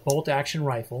is a bolt-action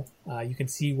rifle. You can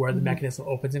see where the mechanism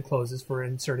opens and closes for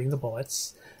inserting the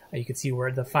bullets. You can see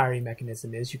where the firing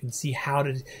mechanism is. You can see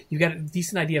you've got a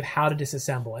decent idea of how to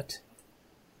disassemble it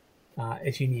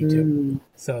if you need to.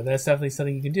 So that's definitely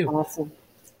something you can do. Awesome.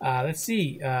 Let's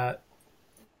see.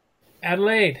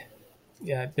 Adelaide.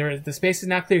 Yeah, the space is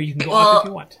now clear. You can go up if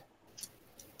you want.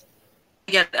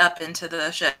 Get up into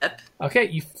the ship. Okay,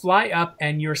 you fly up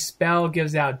and your spell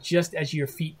gives out just as your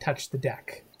feet touch the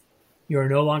deck. You are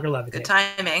no longer levitating.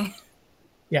 Good timing.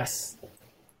 Yes.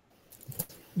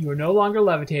 You are no longer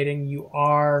levitating. You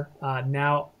are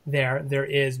now there. There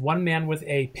is one man with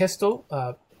a pistol,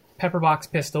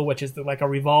 pepperbox pistol, which is like a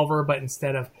revolver, but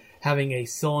instead of having a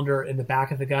cylinder in the back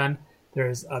of the gun,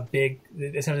 there's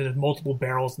essentially there's multiple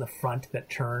barrels in the front that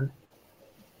turn.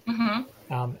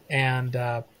 Mm-hmm.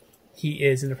 And he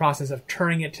is in the process of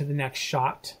turning it to the next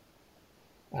shot.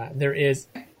 There is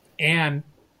Anne,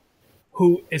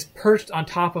 who is perched on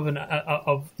top of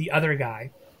of the other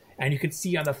guy, and you can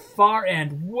see on the far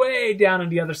end, way down on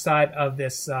the other side of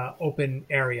this open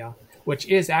area, which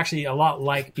is actually a lot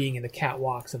like being in the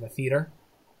catwalks of a theater.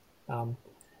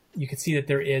 You can see that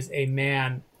there is a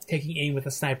man taking aim with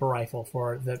a sniper rifle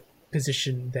for the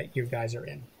position that you guys are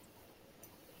in.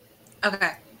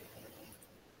 Okay.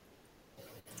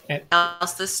 And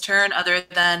else this turn other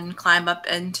than climb up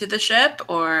into the ship,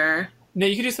 or no,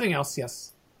 you can do something else.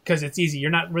 Yes, because it's easy. You're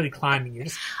not really climbing. You're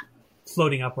just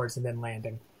floating upwards and then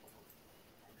landing.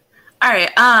 All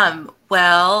right.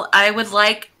 Well, I would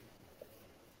like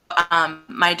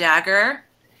my dagger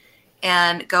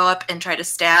and go up and try to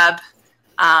stab.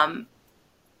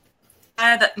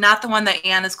 Not the one that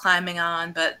Anne is climbing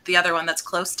on, but the other one that's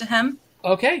close to him.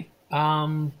 Okay.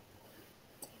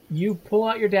 You pull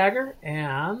out your dagger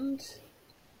and...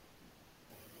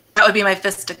 That would be my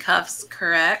fisticuffs,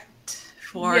 correct?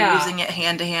 For using it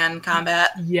hand-to-hand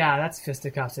combat? Yeah, that's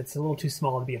fisticuffs. It's a little too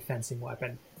small to be a fencing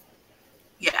weapon.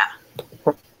 Yeah.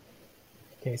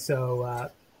 Okay, so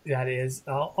that is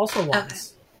also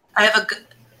wands. Okay. I have a good...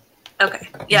 Okay.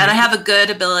 Yeah, and I have a good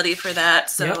ability for that,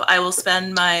 so yep. I will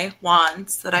spend my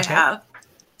wands that I have.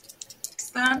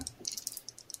 Spend.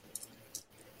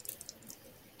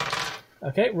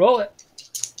 Okay, roll it.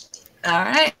 All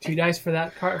right. 2 dice for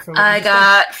that card. I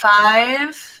got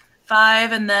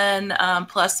 5, and then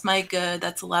plus my good.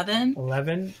 That's 11.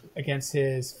 11 against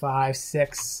his 5,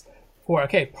 6, 4.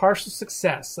 Okay, partial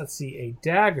success. Let's see. A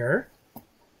dagger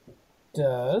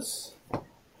does...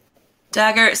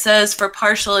 Dagger, it says for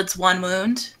partial, it's 1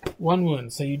 wound. 1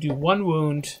 wound. So you do 1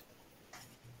 wound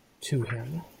to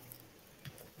him.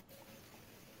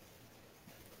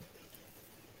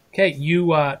 Okay,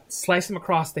 you slice him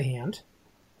across the hand,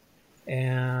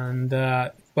 and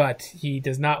but he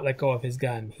does not let go of his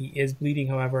gun. He is bleeding,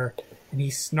 however, and he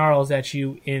snarls at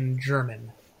you in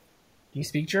German. Do you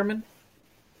speak German?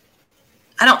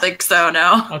 I don't think so.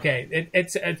 No. Okay,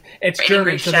 it's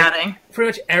German. So shouting. Pretty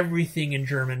much everything in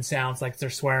German sounds like they're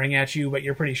swearing at you, but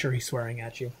you're pretty sure he's swearing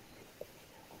at you.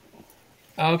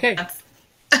 Okay.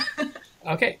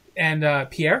 Okay, and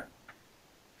Pierre.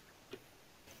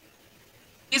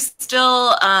 He's still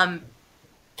the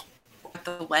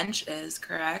wench is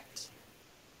correct.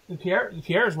 Pierre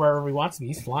is wherever he wants to be.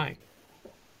 He's flying.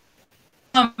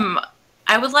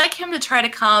 I would like him to try to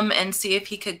come and see if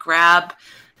he could grab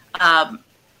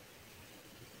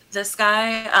this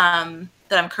guy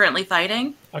that I'm currently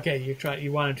fighting. Okay,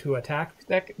 you wanted to attack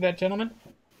that gentleman?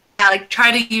 Yeah, like try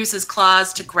to use his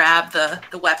claws to grab the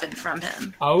weapon from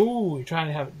him. Oh, you're trying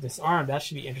to have it disarmed. That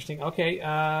should be interesting. Okay,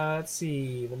 let's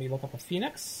see. Let me look up a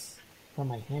phoenix from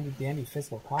my handy-dandy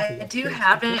physical copy. I do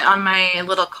have it on my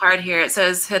little card here. It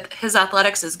says his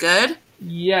athletics is good.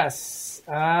 Yes.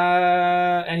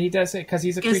 And he does it because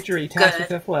he's a creature. He attacks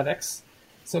with athletics.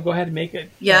 So go ahead and make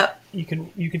it. Yep. You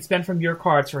can spend from your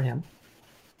cards for him.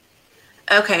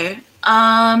 Okay.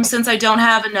 Since I don't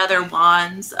have another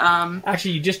wands,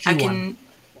 actually, you just drew one.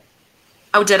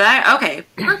 Oh, did I? Okay,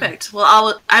 perfect.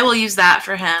 Well, I will use that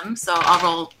for him. So I'll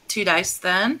roll 2 dice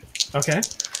then. Okay.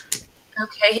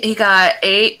 Okay, he got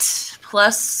 8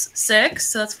 plus 6,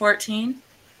 so that's 14.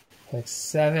 Like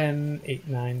 7, 8,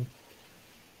 9,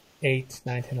 8,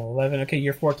 9, 10, 11. Okay,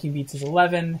 your 14 beats is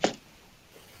 11.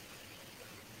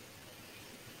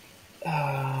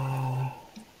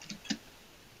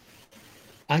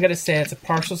 I'm going to say it's a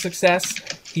partial success.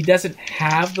 He doesn't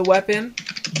have the weapon,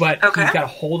 but he's got a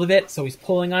hold of it, so he's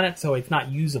pulling on it, so it's not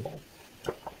usable.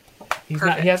 He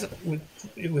hasn't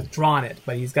withdrawn it,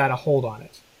 but he's got a hold on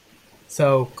it.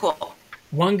 So cool.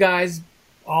 One guy's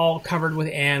all covered with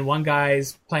Anne, one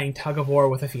guy's playing tug of war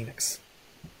with a phoenix.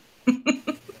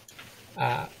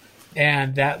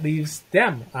 And that leaves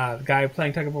them. The guy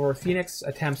playing tug of war with Phoenix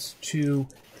attempts to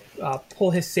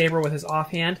pull his saber with his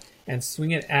offhand and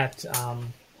swing it at...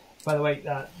 by the way,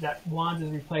 that wand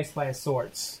is replaced by a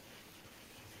swords.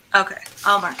 Okay,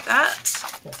 I'll mark that.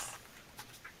 Yes.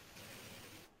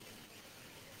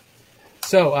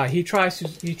 So he tries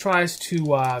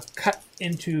to cut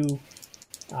into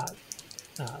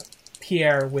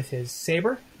Pierre with his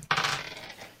saber.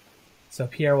 So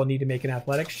Pierre will need to make an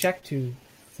athletics check to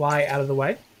fly out of the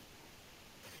way.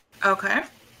 Okay.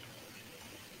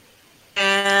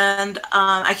 And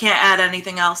I can't add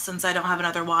anything else since I don't have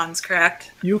another wands,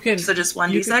 correct? You can. So just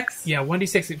 1d6? Yeah,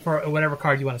 1d6 for whatever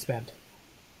card you want to spend.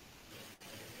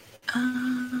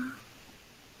 And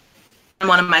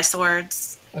one of my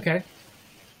swords. Okay.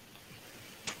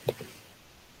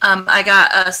 I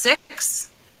got a 6.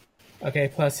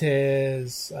 Okay, plus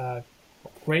his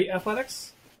great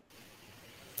athletics.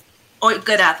 Oh,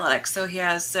 good athletics. So he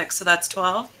has 6. So that's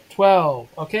 12. 12.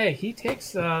 Okay, he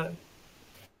takes.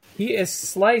 He is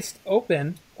sliced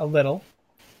open a little.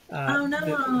 Oh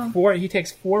no! He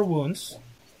takes 4 wounds.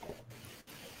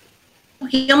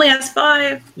 He only has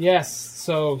 5. Yes,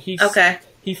 so he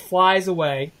flies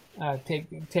away,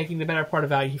 taking the better part of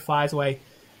value. He flies away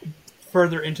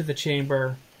further into the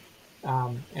chamber,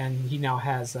 and he now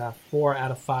has 4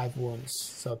 out of 5 wounds.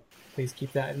 So please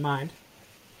keep that in mind.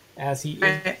 As he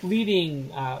is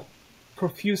bleeding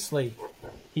profusely,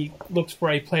 he looks for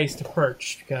a place to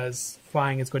perch because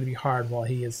flying is going to be hard while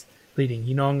he is bleeding.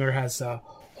 He no longer has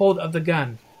hold of the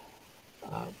gun.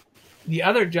 The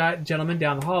other gentleman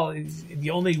down the hall, the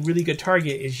only really good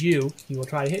target is you. He will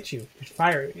try to hit you.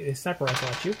 Fire his sniper rifle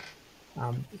at you.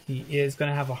 He is going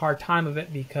to have a hard time of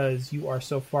it because you are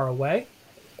so far away.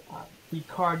 The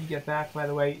card you get back, by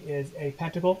the way, is a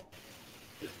pentacle.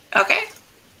 Okay.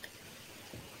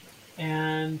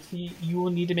 And you will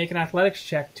need to make an athletics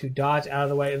check to dodge out of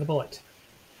the way of the bullet.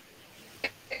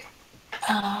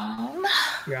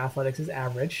 Your athletics is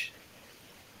average.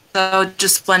 So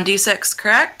just 1d6,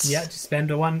 correct? Yeah, just spend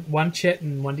one chit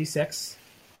and 1d6.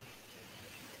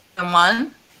 And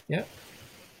 1? Yep.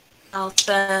 I'll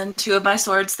spend 2 of my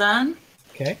swords then.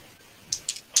 Okay.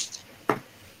 So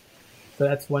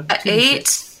that's 1.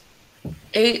 8.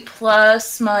 8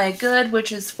 plus my good,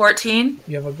 which is 14.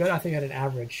 You have a good. I think I had an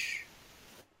average.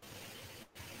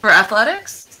 For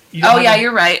athletics?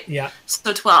 You're right. Yeah.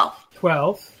 So 12.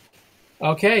 12.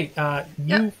 Okay.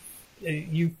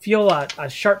 You feel a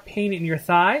sharp pain in your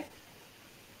thigh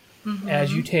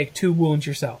as you take 2 wounds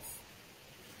yourself.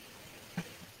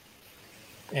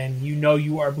 And you know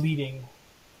you are bleeding.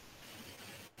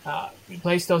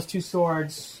 Replace those 2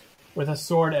 swords with a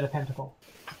sword and a pentacle.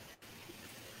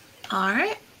 All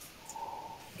right.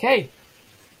 Okay.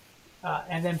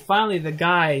 And then finally the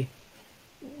guy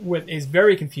is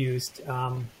very confused.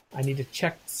 I need to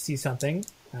check to see something.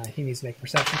 He needs to make a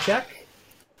perception check,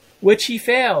 which he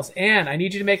fails. And I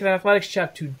need you to make an athletics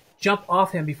check to jump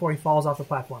off him before he falls off the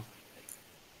platform.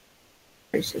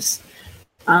 Gracious.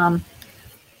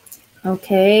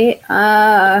 Okay.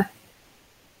 I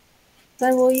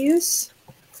will use.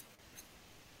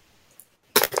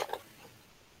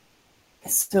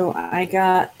 So I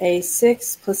got a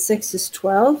 6 plus 6 is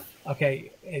 12.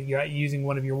 Okay, you're using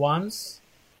one of your wands?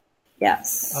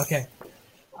 Yes. Okay.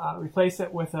 Replace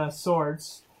it with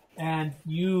swords, and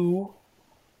you...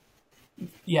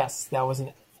 Yes, that was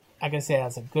I gotta say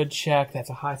that's a good check. That's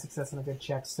a high success and a good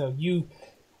check. So you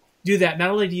do that. Not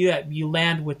only do you do that, you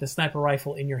land with the sniper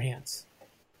rifle in your hands.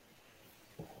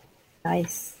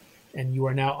 Nice. And you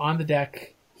are now on the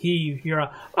deck. You're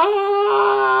a...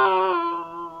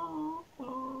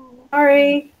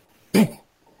 Sorry.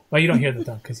 Well, you don't hear the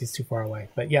thump because he's too far away.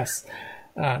 But yes,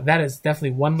 that is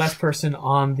definitely one less person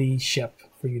on the ship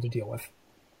for you to deal with.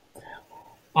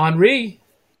 Henri?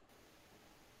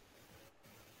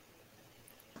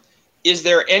 Is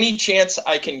there any chance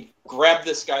I can grab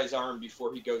this guy's arm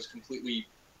before he goes completely...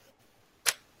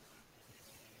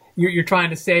 You're trying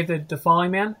to save the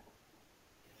falling man?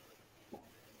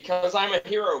 Because I'm a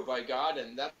hero, by God,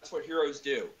 and that's what heroes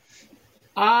do.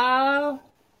 You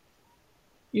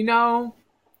know,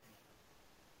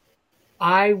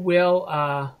 I will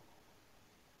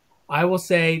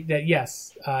say that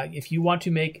yes, if you want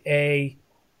to make a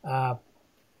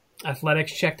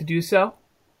athletics check to do so,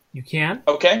 you can.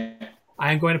 Okay.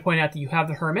 I am going to point out that you have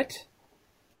the Hermit,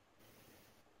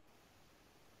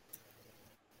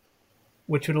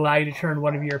 which would allow you to turn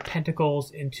one of your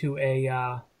pentacles into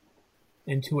a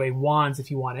wands if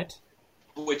you want it.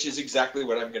 Which is exactly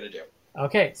what I'm going to do.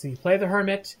 Okay, so you play the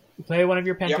Hermit, you play one of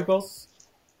your pentacles.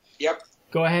 Yep.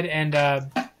 Go ahead and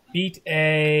beat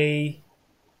a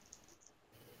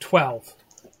 12.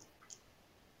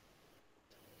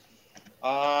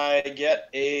 I get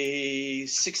a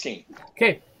 16.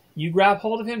 Okay, you grab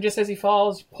hold of him just as he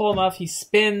falls, you pull him off, he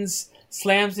spins,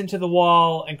 slams into the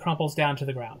wall, and crumples down to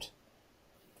the ground.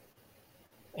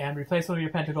 And replace one of your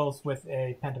pentacles with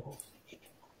a pentacle.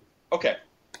 Okay.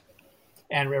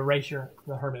 And erase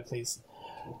the Hermit, please.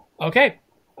 Okay,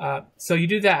 so you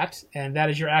do that, and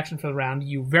that is your action for the round.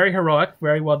 You very heroic,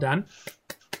 very well done.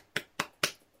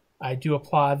 I do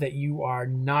applaud that you are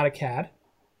not a cad.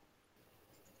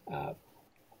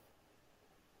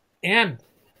 And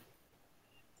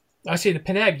actually, the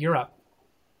Peneg, you're up.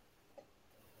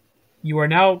 You are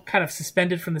now kind of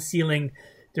suspended from the ceiling.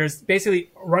 There's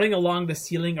basically running along the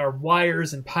ceiling are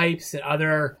wires and pipes and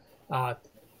other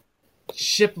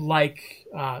ship-like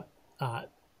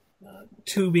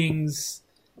tubings.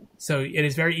 So it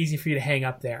is very easy for you to hang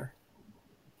up there.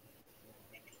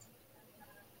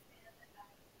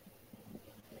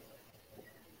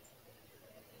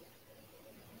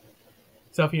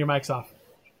 Sophie, your mic's off.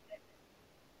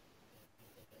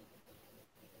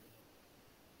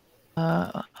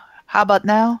 How about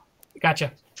now?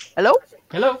 Gotcha. Hello?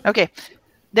 Hello. Okay.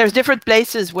 There's different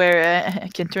places where I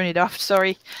can turn it off.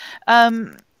 Sorry.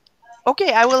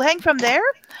 Okay, I will hang from there.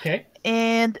 Okay.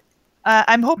 And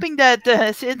I'm hoping that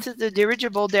since it's a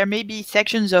dirigible, there may be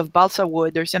sections of balsa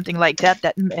wood or something like that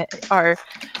that are...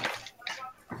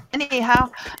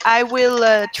 Anyhow, I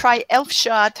will try elf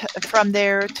shot from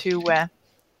there to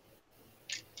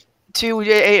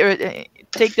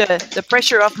take the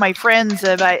pressure off my friends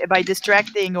by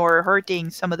distracting or hurting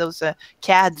some of those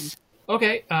cads.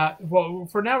 Okay. Well,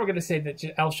 for now, we're going to say that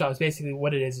elf shot is basically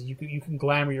what it is. You can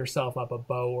glamour yourself up a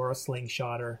bow or a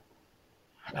slingshot or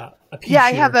a pea Yeah,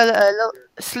 shooter. I have a little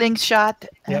slingshot.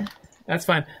 Yep. That's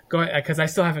fine. Go ahead, because I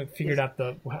still haven't figured out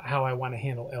how I want to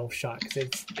handle elf shot,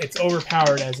 because it's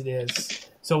overpowered as it is.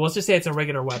 So let's just say it's a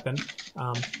regular weapon,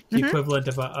 the equivalent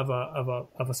of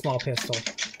a small pistol.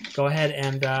 Go ahead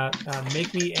and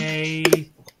make me a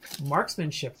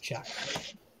marksmanship check.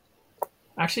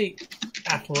 Actually,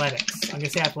 athletics. I'm gonna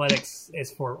say athletics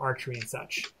is for archery and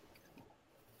such.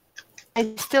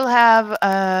 I still have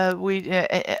a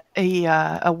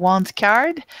wand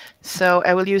card, so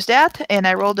I will use that. And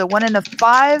I rolled a 1 and a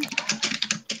 5.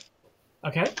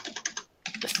 Okay.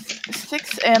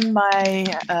 6, and my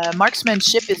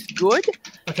marksmanship is good.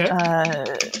 Okay.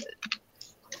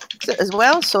 As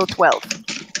well, so 12.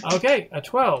 Okay, a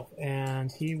 12,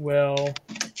 and he will.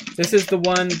 This is the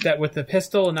one that with the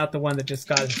pistol, and not the one that just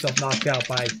got himself knocked out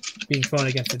by being thrown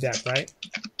against the deck, right?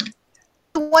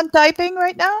 One typing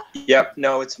right now? Yep.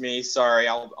 No, it's me. Sorry,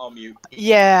 I'll mute.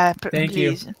 Yeah. Thank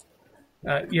please.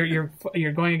 you.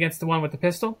 You're going against the one with the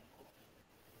pistol.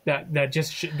 That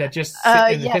just in the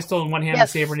yes. pistol in one hand,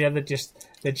 Yes. the saber in the other.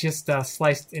 That just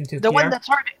sliced into The Pierre. one that's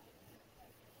hurting.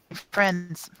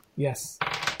 Friends. Yes.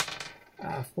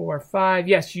 4, 5.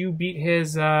 Yes, you beat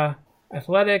his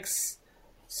athletics.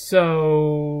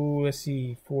 So let's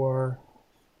see, 4,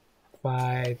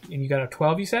 5, and you got a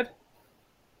 12. You said,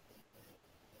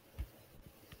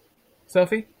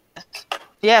 Sophie?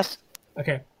 Yes.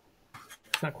 Okay,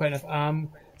 it's not quite enough.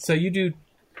 So you do.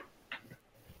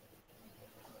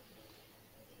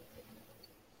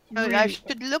 I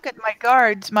should look at my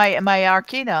cards, my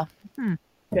arcana.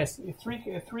 Yes, three.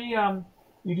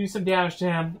 You do some damage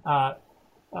to him.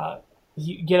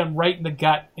 You get him right in the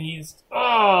gut, and he's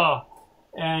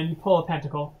and you pull a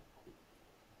pentacle.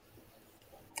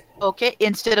 Okay,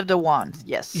 instead of the wands,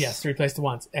 yes. Yes, to replace the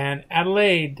wands. And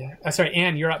Adelaide,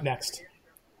 Anne, you're up next.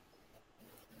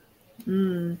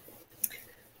 Well,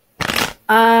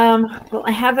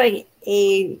 I have a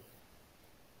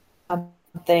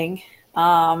thing.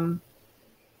 I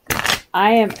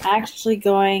am actually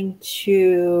going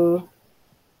to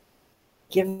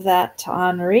give that to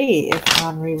Henri if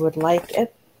Henri would like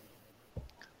it.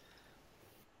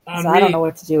 'Cause I don't know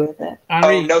what to do with it.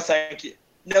 Henri, Oh, no, thank you.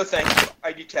 No, thank you.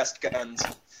 I detest guns.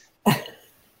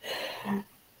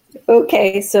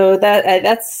 Okay, so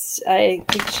that's I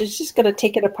think she's just gonna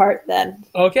take it apart then.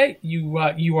 Okay, you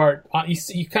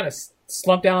kind of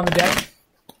slumped down on the deck.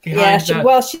 Yeah,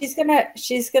 she's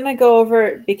gonna go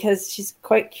over because she's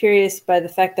quite curious by the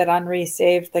fact that Henri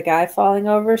saved the guy falling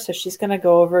over. So she's gonna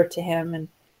go over to him and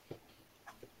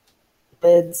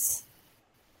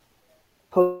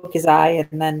poke his eye,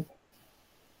 and then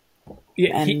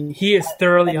he is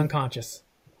thoroughly unconscious.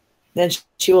 Then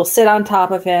she will sit on top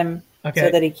of him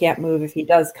so that he can't move if he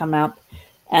does come out,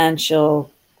 and she'll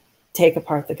take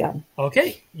apart the gun.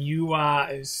 Okay, you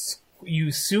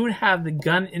soon have the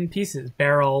gun in pieces,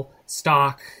 barrel,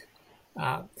 stock,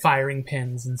 firing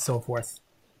pins, and so forth.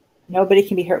 Nobody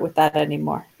can be hurt with that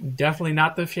anymore. Definitely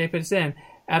not the shape it's in.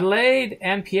 Adelaide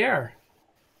and Pierre.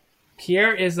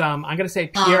 Pierre is, I'm going to say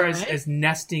Pierre is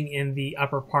nesting in the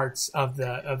upper parts of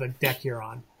the deck you're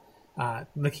on.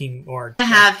 Looking or... To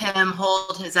have him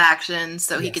hold his action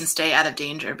so he can stay out of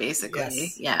danger, basically.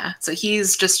 Yes. Yeah, so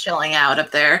he's just chilling out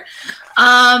up there.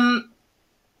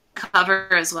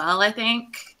 Cover as well, I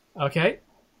think. Okay,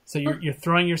 so you're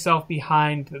throwing yourself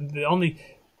behind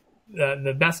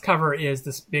the best cover is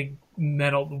this big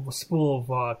metal spool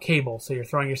of cable. So you're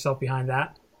throwing yourself behind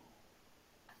that.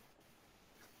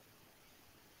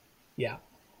 Yeah.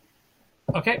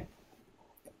 Okay.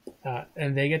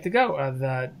 And they get to go.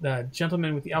 The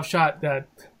gentleman with the elf shot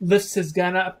lifts his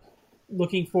gun up,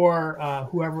 looking for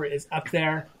whoever is up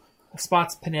there.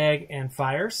 Spots Peneg and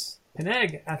fires.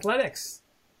 Peneg, athletics.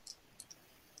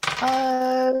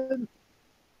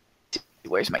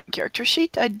 Where's my character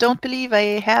sheet? I don't believe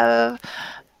I have.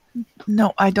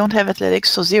 No, I don't have athletics,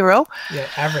 so 0. Yeah,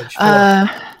 average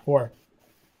 4.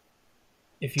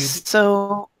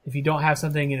 If you don't have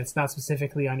something and it's not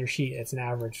specifically on your sheet, it's an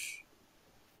average.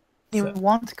 You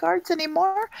want cards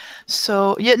anymore?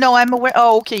 So I'm aware.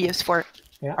 Oh, okay, yes, for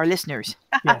our listeners.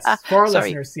 Yes, for our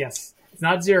listeners, yes. It's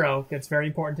not 0. It's very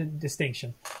important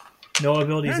distinction. No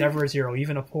ability is ever 0.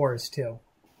 Even a 4 is 2.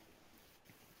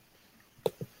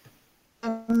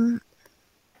 I'm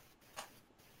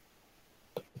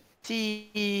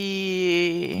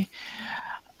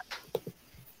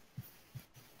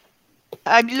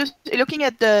looking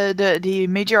at the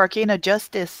Major Arcana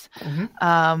Justice,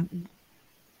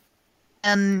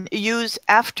 and use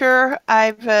after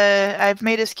I've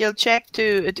made a skill check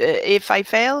to if I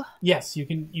fail. Yes, you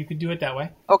can do it that way.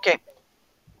 Okay.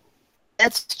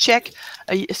 Let's check.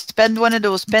 Spend one of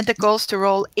those pentacles to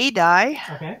roll a die.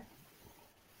 Okay.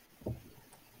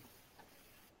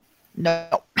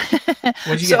 No.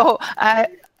 What'd you so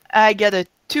get? I get a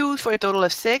 2 for a total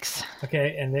of 6.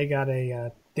 Okay, and they got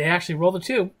they actually rolled a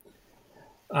 2,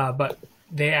 but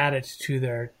they added to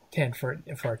their 10 for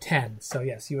a 10. So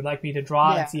yes, you would like me to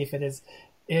draw and see if it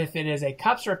is a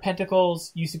cups or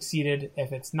pentacles, you succeeded.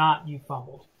 If it's not, you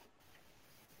fumbled.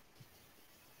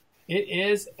 It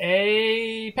is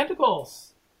a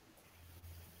pentacles.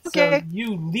 Okay. So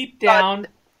you leap down,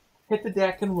 hit the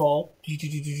deck, and roll.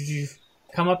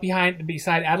 Come up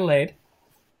beside Adelaide,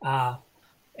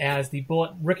 as the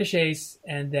bullet ricochets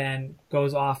and then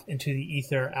goes off into the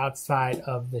ether outside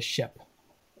of the ship.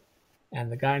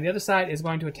 And the guy on the other side is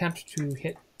going to attempt to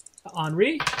hit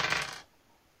Henri.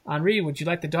 Henri, would you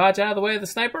like to dodge out of the way of the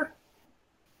sniper?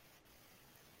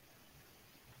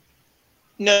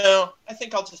 No, I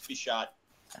think I'll just be shot.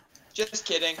 Just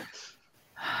kidding.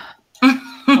 And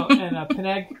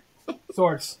Peneg,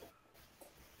 swords.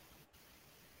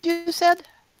 You said?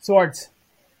 Swords.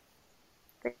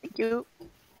 Thank you.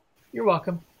 You're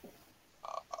welcome.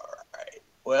 All right.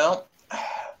 Well,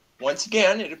 once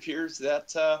again, it appears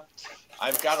that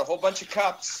I've got a whole bunch of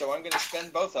cups, so I'm going to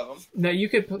spend both of them. No, you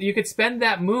could spend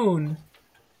that moon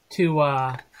to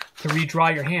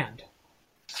redraw your hand.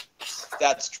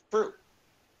 That's true.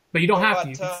 But you don't have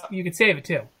to. You could save it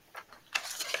too.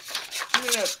 I'm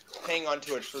going to hang on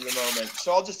to it for the moment,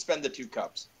 so I'll just spend the 2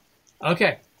 cups.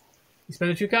 Okay. You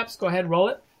spend the 2 cups. Go ahead, roll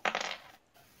it.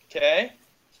 Okay.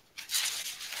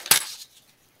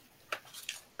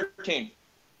 13.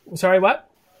 Sorry, what?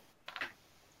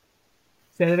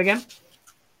 Say that again.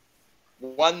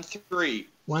 1, 3.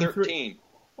 13.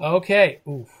 Okay.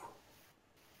 Oof.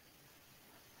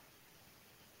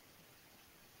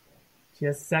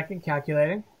 Just a second,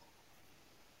 calculating.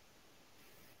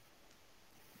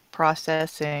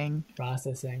 Processing.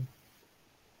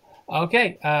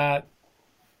 Okay.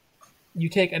 You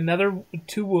take another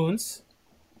 2 wounds.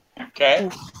 Okay.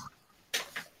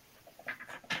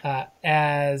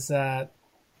 As the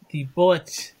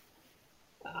bullet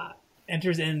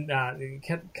enters in a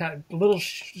little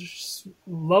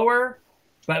lower,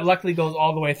 but luckily goes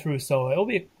all the way through. So it'll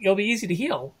be easy to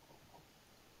heal.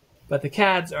 But the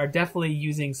Cads are definitely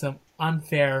using some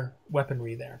unfair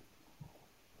weaponry there.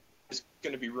 is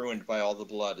going to be ruined by all the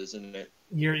blood, isn't it?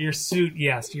 Your suit,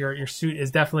 yes. Your suit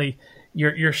is definitely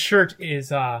your shirt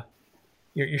is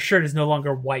your shirt is no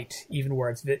longer white, even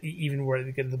where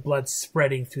the blood's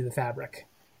spreading through the fabric.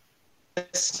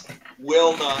 This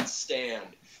will not stand.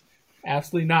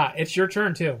 Absolutely not. It's your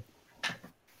turn too.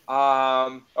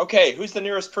 Okay, who's the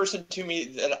nearest person to me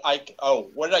that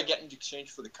what did I get in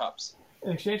exchange for the cups?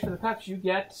 In exchange for the cups, you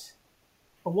get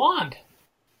a wand.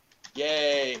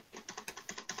 Yay.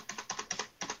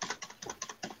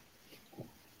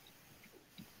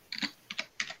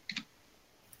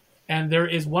 And there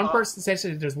is one person,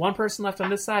 essentially, there's one person left on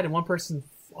this side and one person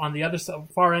on the other side,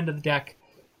 far end of the deck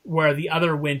where the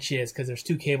other winch is, because there's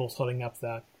two cables holding up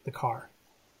the car.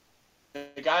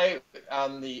 The guy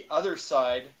on the other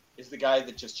side is the guy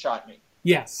that just shot me.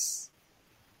 Yes.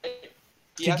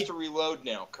 He has to reload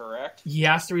now, correct? He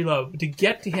has to reload. To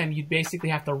get to him, you'd basically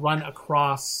have to run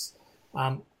across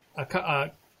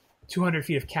 200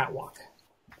 feet of catwalk.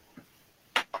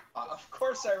 Of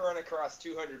course I run across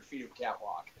 200 feet of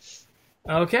catwalk.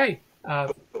 Okay.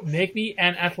 Make me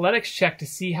an athletics check to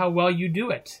see how well you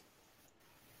do it.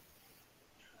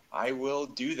 I will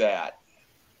do that.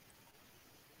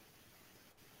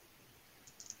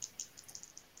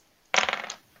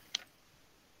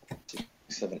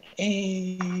 Seven,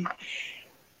 8.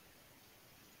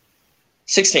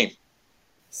 16.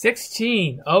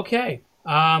 16. Okay.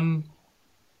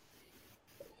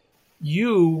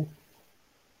 You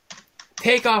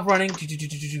take off running.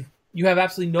 You have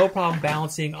absolutely no problem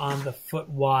balancing on the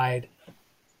foot-wide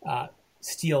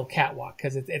steel catwalk.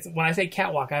 Because it's when I say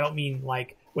catwalk, I don't mean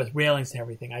like with railings and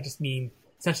everything. I just mean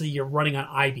essentially you're running on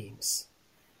I-beams.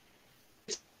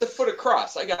 It's a foot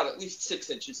across. I got at least 6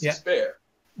 inches to spare.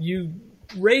 You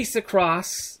race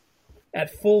across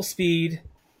at full speed,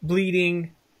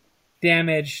 bleeding,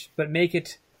 damaged, but make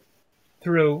it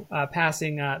through,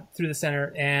 passing through the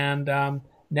center. And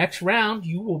next round,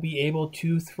 you will be able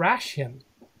to thrash him,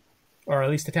 or at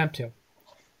least attempt to.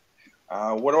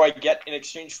 What do I get in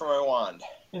exchange for my wand?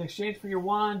 In exchange for your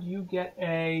wand, you get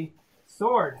a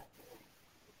sword.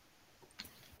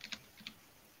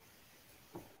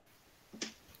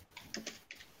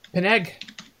 Peneg.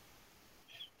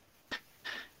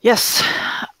 Yes.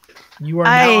 You are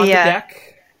now on the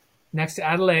deck next to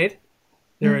Adelaide.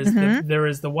 There is there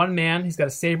is the one man. He's got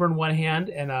a saber in one hand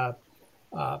and a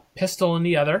pistol in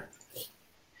the other.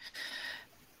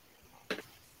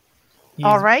 He's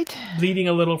all right. Bleeding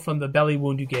a little from the belly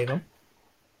wound you gave him,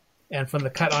 and from the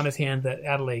cut on his hand that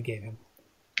Adelaide gave him.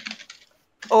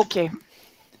 Okay.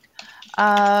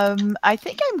 I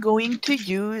think I'm going to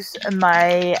use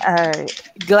my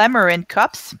glamour in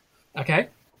cups. Okay.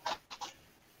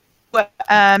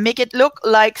 Make it look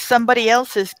like somebody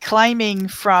else is climbing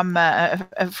from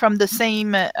the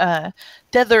same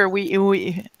tether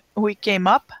we came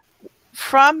up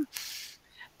from,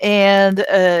 and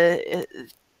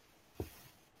it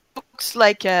looks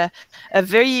like a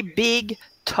very big,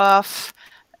 tough.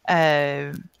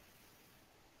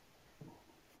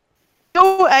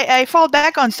 I fall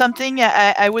back on something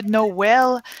I would know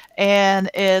well, and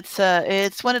it's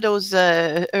one of those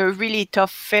really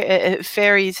tough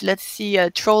fairies. Let's see,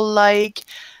 troll-like.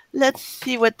 Let's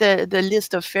see what the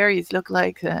list of fairies look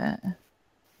like. There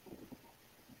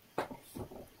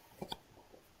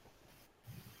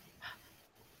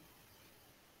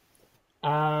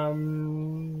are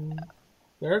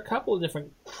a couple of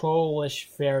different trollish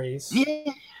fairies.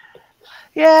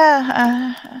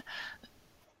 Yeah.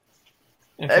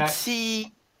 Let's fact,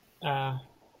 see. There are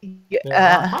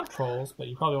not trolls, but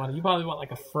you probably want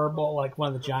like a furball, like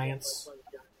one of the giants.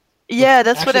 Yeah,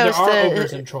 that's what I was. There are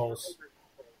ogres and trolls.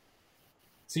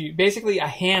 So you, basically, a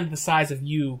hand the size of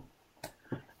you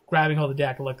grabbing hold of the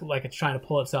deck, like it's trying to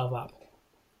pull itself up.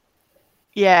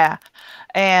 Yeah,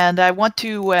 and I want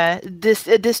to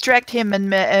distract him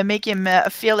and make him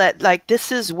feel that like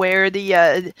this is where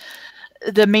the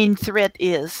main threat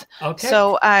is. Okay.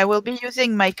 So I will be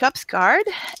using my cups card,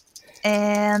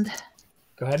 and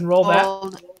go ahead and roll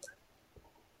that.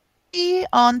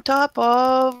 On top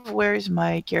of, where's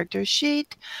my character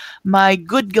sheet? My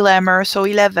good glamour, so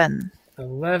 11.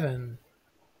 11.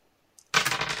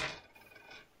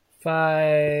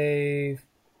 5.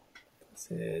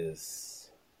 This is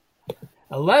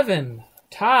 11.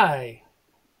 Tie.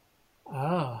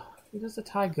 Ah, who does the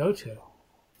tie go to?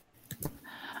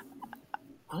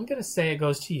 I'm going to say it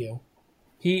goes to you.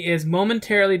 He is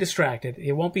momentarily distracted.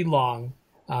 It won't be long.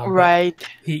 Right.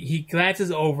 He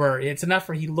glances over. It's enough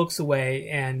where he looks away,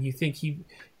 and you think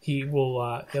he will,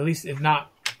 at least if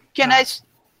not... Can I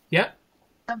yeah?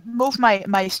 move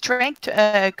my strength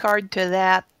card to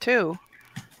that, too?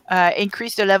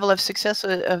 increase the level of success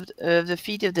of the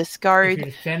feat of this card. If you're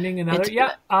defending another,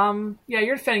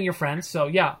 you're defending your friends, so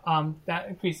that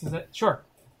increases it. Sure.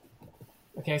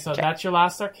 Okay, so that's your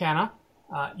last Arcana.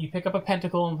 You pick up a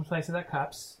pentacle in place of that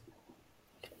cups.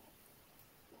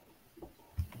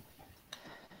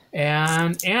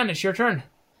 And Anne, it's your turn.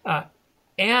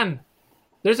 Anne,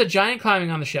 there's a giant climbing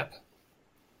on the ship.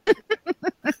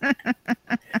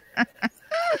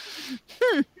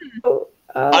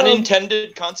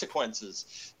 Unintended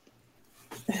consequences.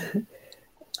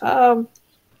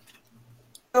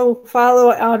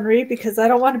 Follow Henri because I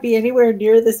don't want to be anywhere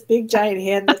near this big giant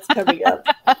hand that's coming up.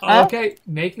 Okay,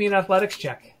 make me an athletics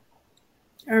check.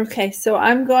 Okay, so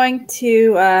I'm going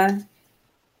to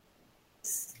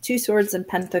 2 swords and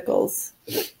pentacles.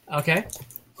 Okay.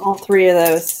 All 3 of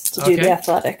those to do the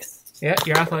athletics. Yeah,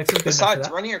 your athletics is good. Besides,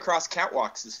 running across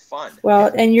catwalks is fun.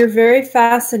 Well, and you're very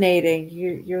fascinating.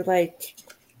 You're like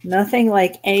nothing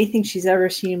like anything she's ever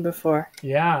seen before.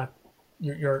 Yeah.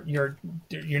 You're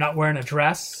not wearing a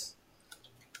dress,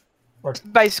 or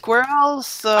by squirrels,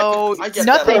 so I get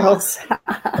nothing.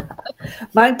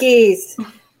 Monkeys,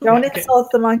 don't insult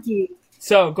the monkey.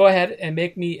 So go ahead and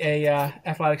make me a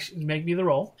athletics. Make me the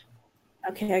roll.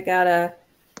 Okay, I got a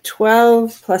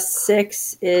 12 plus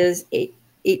 6 is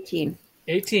 18.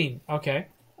 18. Okay.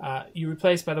 You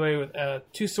replace, by the way, with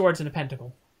 2 swords and a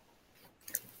pentacle.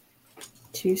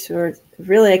 2 swords.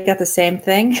 Really, I got the same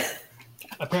thing.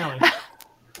 Apparently.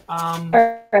 All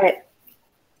right.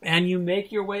 And you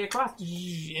make your way across.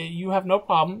 You have no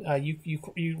problem.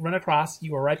 You run across.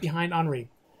 You are right behind Henri.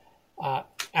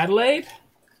 Adelaide?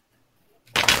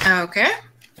 Okay.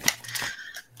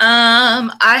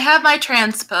 I have my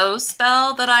transpose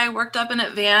spell that I worked up in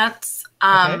advance.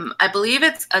 I believe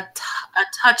it's a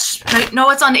touch.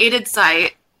 No, it's on aided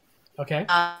sight. Okay.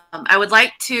 I would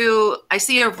like to. I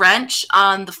see a wrench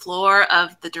on the floor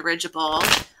of the dirigible.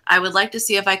 I would like to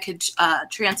see if I could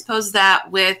transpose that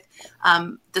with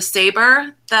the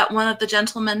saber that one of the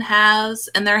gentlemen has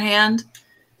in their hand.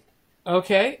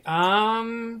 Okay.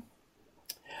 I'm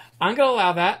going to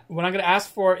allow that. What I'm going to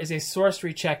ask for is a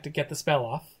sorcery check to get the spell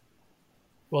off.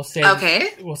 We'll say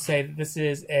this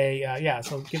is a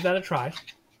so give that a try.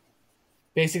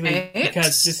 Basically,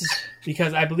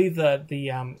 because I believe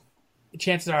the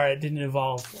chances are it didn't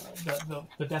involve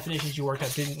the definitions you worked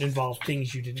out didn't involve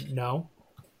things you didn't know.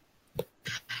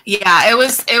 Yeah, it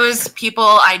was people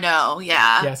I know.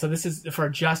 Yeah. Yeah. So this is for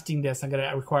adjusting this. I'm going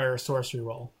to require a sorcery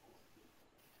roll.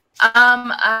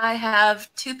 I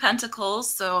have 2 pentacles,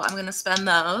 so I'm going to spend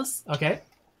those. Okay.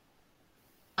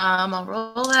 I'll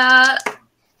roll that.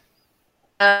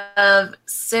 I have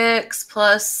 6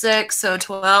 plus 6, so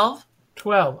 12.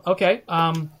 12. Okay.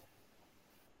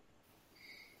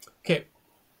 Okay.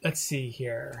 Let's see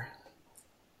here.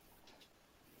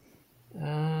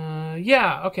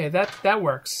 Okay, that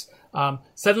works.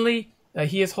 Suddenly,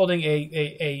 he is holding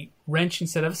a wrench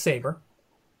instead of a saber,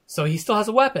 so he still has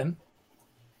a weapon,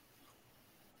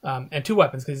 and 2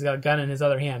 weapons because he's got a gun in his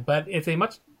other hand. But it's a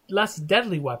much less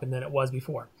deadly weapon than it was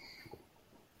before,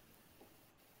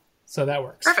 so that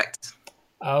works. Perfect.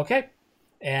 Okay,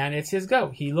 and it's his go.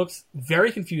 He looks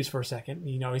very confused for a second.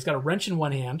 He's got a wrench in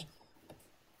one hand.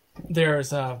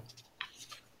 There's a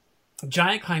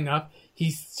giant climbing up.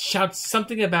 He shouts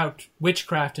something about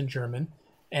witchcraft in German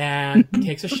and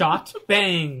takes a shot.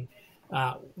 Bang!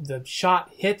 The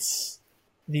shot hits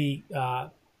the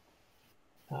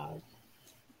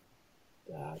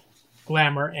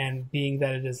glamour, and being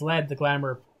that it is lead, the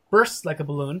glamour bursts like a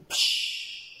balloon.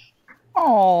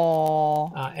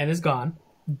 Aww. And is gone.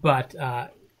 But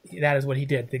that is what he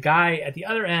did. The guy at the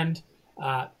other end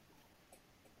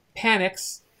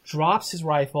panics, drops his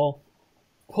rifle,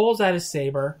 pulls out his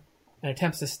saber, and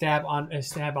attempts to stab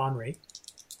Henri.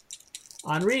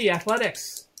 Henri,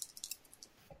 athletics.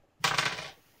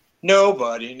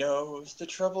 Nobody knows the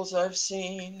troubles I've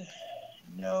seen.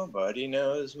 Nobody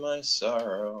knows my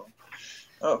sorrow.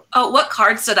 Oh, what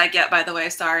cards did I get, by the way?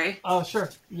 Sorry. Oh,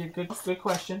 sure. Yeah, good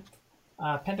question.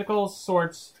 Pentacles,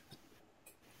 swords.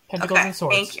 Pentacles and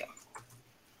swords. Thank you.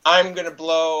 I'm going to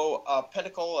blow a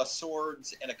pentacle, a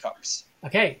swords, and a cups.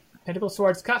 Okay. Pentacle,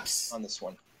 swords, cups. On this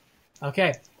one.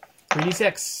 Okay.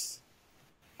 3d6.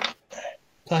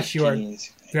 Plus your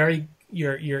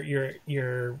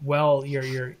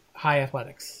high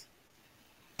athletics.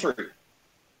 3.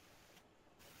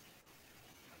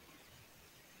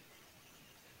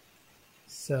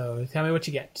 So tell me what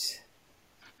you get.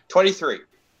 23.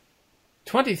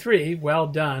 23, well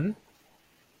done.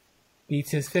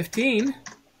 Beats his 15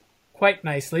 quite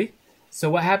nicely. So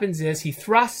what happens is he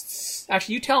thrusts.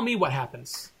 Actually, you tell me what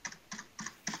happens.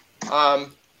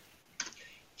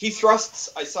 He thrusts,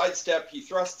 I sidestep. He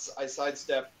thrusts, I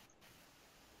sidestep.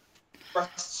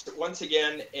 Thrusts once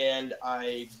again, and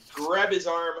I grab his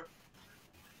arm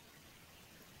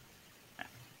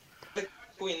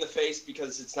in the face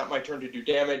because it's not my turn to do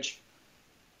damage,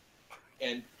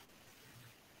 and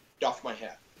doff my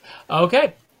hat.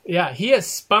 Okay. Yeah, he has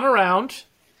spun around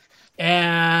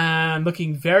and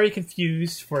looking very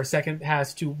confused for a second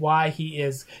as to why he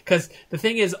is. Because the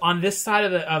thing is, on this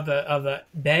side of the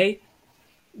bay,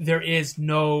 there is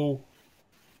no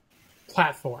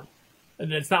platform.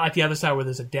 And it's not like the other side where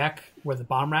there's a deck where the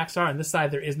bomb racks are. On this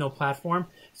side, there is no platform.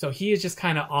 So he is just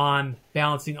kind of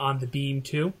balancing on the beam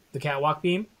too, the catwalk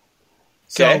beam.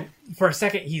 So Okay. for a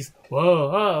second, he's whoa,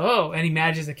 whoa, whoa, and he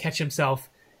manages to catch himself,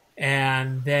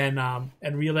 and then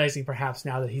and realizing perhaps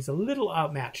now that he's a little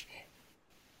outmatched.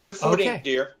 Footing, Okay.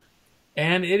 dear.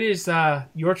 And it is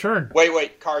your turn.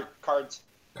 Wait, cards.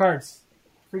 Cards,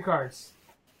 free cards,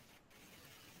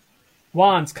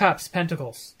 wands, cups,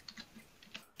 pentacles.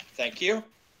 Thank you.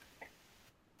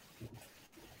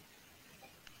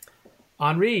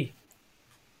 Henri.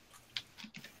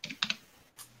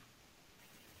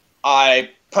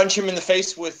 I punch him in the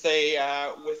face with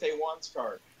a wands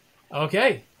card.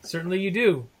 Okay, certainly you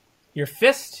do. Your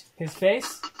fist, his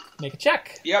face. Make a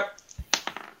check. Yep.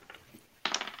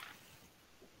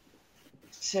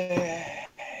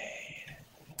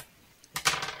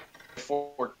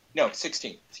 No,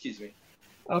 16. Excuse me.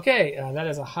 Okay, that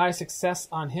is a high success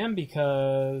on him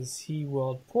because he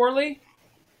rolled poorly.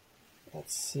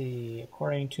 Let's see.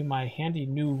 According to my handy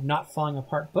new Not Falling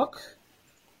Apart book.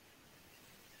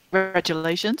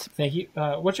 Congratulations. Thank you.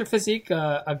 What's your physique?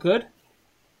 A good?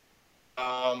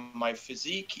 My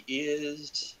physique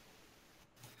is...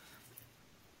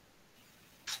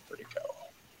 Where'd it go?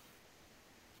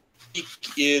 Physique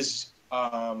is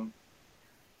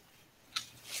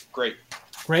great.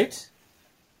 Great.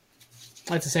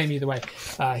 It's the same either way.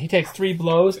 He takes 3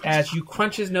 blows as you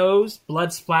crunch his nose. Blood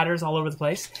splatters all over the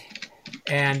place.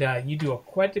 And you do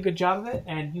quite a good job of it.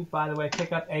 And you, by the way,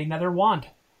 pick up another wand.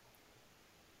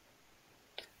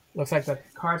 Looks like the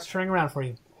card's turning around for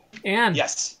you. And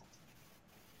Yes.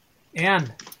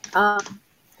 And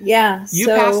yeah. you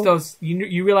so, passed those.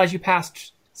 You realize you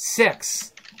passed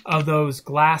 6 of those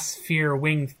glass sphere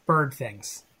winged bird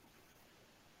things.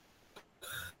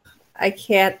 I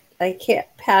can't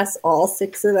pass all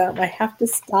 6 of them. I have to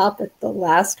stop at the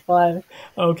last one.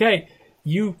 Okay,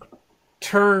 you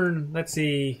turn. Let's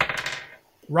see,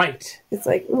 right. It's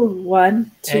like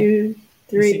 1, 2,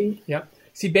 3. See, yep.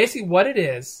 See, basically what it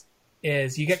is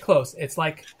you get close. It's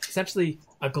like essentially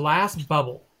a glass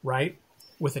bubble, right,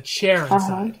 with a chair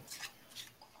inside.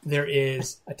 There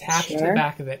is attached to the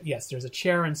back of it. Yes, there's a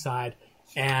chair inside,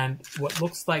 and what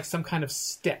looks like some kind of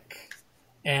stick,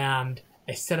 and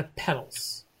a set of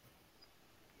pedals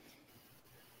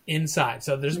inside.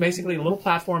 So there's basically a little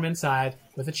platform inside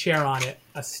with a chair on it,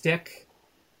 a stick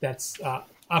that's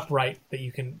upright that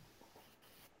you can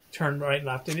turn right and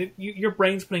left, and your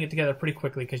brain's putting it together pretty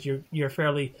quickly because you're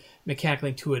fairly mechanically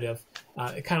intuitive.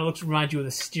 It kind of reminds you of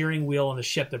the steering wheel on the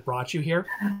ship that brought you here.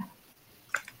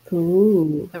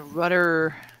 Ooh. The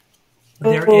rudder.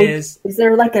 There is. Is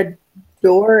there like a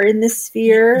door in the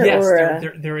sphere? Yes, or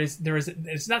there is.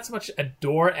 It's not so much a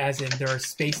door as in there's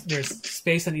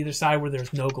space on either side where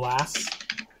there's no glass.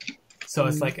 So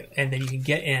it's like, and then you can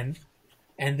get in,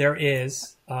 and there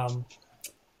is.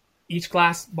 Each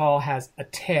glass ball has a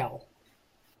tail,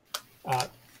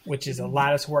 which is a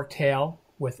lattice work tail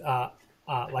with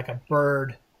like a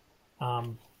bird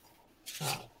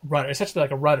rudder, essentially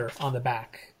like a rudder on the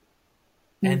back.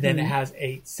 And then it has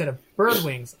a set of bird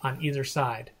wings on either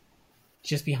side,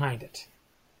 just behind it.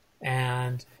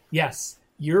 And yes,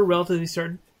 you're relatively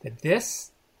certain that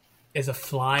this is a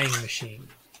flying machine.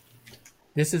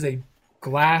 This is a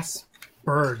glass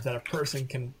bird that a person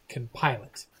can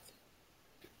pilot.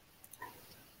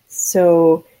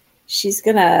 So she's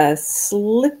gonna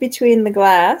slip between the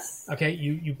glass. Okay,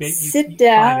 you Sit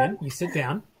down. climb in, you sit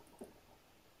down.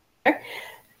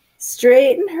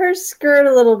 Straighten her skirt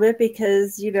a little bit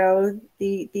because the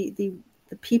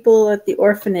people at the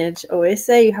orphanage always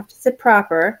say you have to sit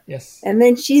proper. Yes. And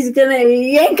then she's gonna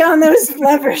yank on those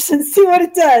levers and see what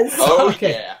it does. Oh,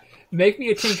 Okay. yeah. Make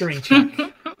me a tinkering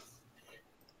check.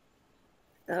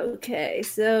 Okay,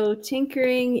 so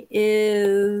tinkering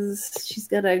she's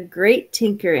got a great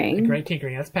tinkering. Great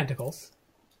tinkering. That's pentacles.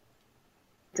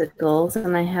 Pentacles,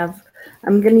 and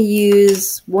I'm going to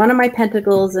use one of my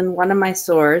pentacles and one of my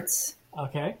swords.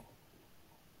 Okay.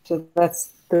 So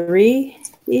that's 3d6.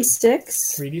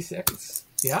 3d6.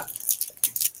 Yeah.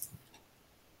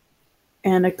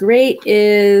 And a great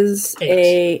is 8.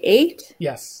 a 8.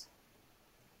 Yes.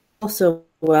 also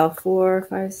well. 4,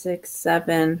 5, 6,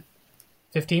 7.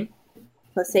 15?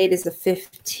 Plus 8 is a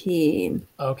 15.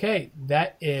 Okay,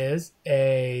 that is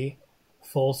a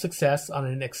full success on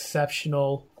an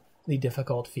exceptionally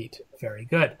difficult feat. Very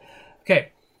good.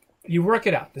 Okay, you work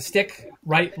it out. The stick,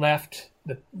 right, left.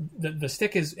 The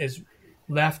stick is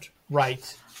left,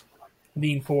 right,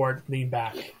 lean forward, lean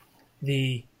back.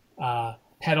 The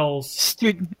pedals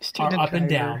are up and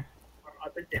down.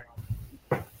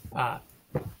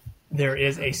 There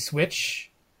is a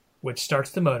switch which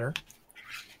starts the motor,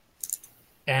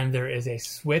 and there is a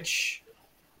switch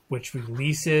which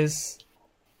releases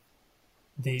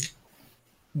the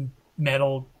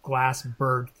metal glass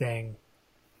bird thing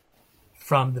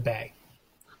from the bay,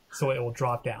 so it will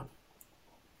drop down.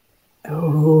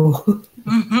 Oh.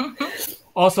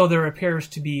 Also, there appears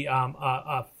to be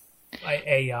a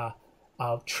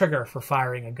trigger for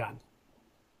firing a gun.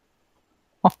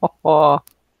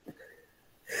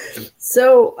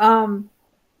 So,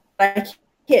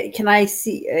 can I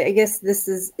see? I guess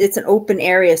it's an open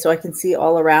area, so I can see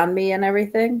all around me and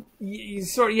everything.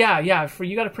 Yeah. You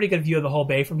got a pretty good view of the whole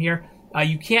bay from here.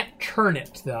 You can't turn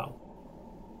it though.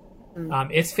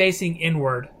 It's facing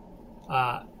inward.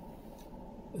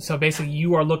 So basically,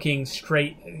 you are looking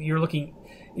straight. You're looking.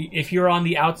 If you're on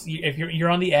the if you're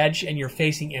on the edge and you're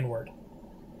facing inward,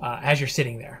 as you're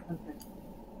sitting there. Okay.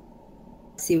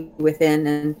 See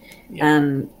within,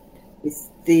 and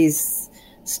these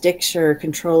sticks are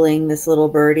controlling this little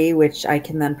birdie, which I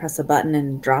can then press a button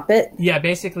and drop it. Yeah,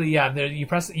 basically, yeah. You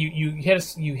press,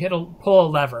 pull a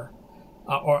lever,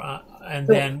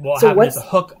 then we'll have the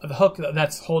hook. The hook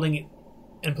that's holding it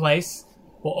in place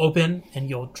will open, and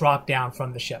you'll drop down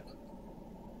from the ship.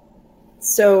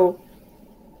 So,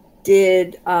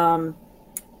 did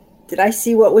I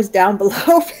see what was down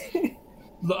below?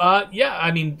 Yeah.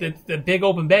 I mean, the big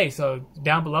open bay. So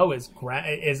down below is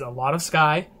a lot of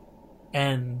sky,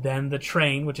 and then the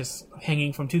train, which is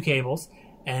hanging from 2 cables,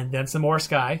 and then some more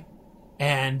sky,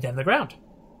 and then the ground.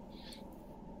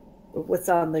 What's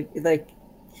on the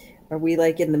Are we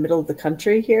in the middle of the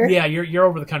country here? Yeah, you're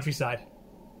over the countryside.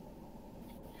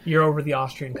 You're over the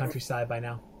Austrian countryside by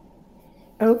now.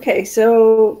 Okay,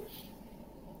 so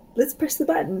let's press the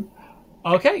button.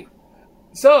 Okay.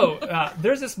 So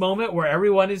there's this moment where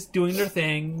everyone is doing their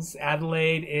things.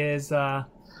 Adelaide is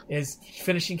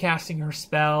finishing casting her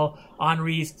spell.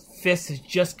 Henri's fist is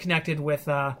just connected with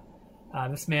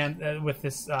this man, with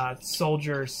this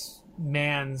soldier's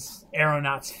man's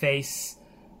aeronaut's face.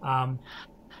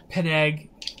 Peneg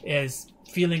is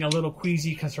feeling a little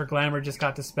queasy because her glamour just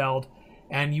got dispelled.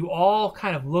 And you all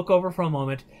kind of look over for a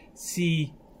moment,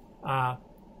 see the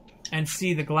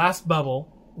glass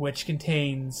bubble, which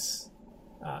contains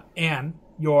Anne,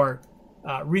 your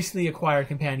recently acquired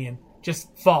companion,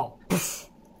 just fall. Poof.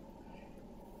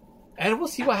 And we'll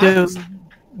see what happens.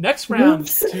 Next round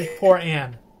to poor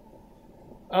Anne.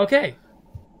 Okay.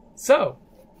 So,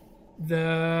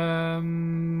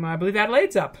 I believe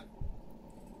Adelaide's up.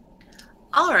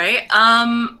 All right.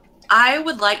 I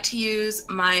would like to use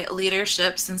my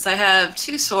leadership since I have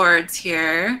 2 swords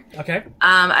here. Okay.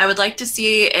 I would like to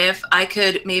see if I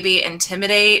could maybe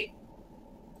intimidate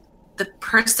the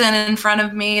person in front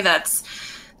of me that's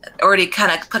already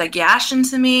kind of put a gash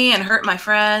into me and hurt my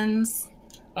friends.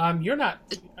 You're not.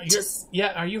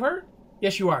 Are you hurt?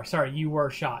 Yes, you are. Sorry, you were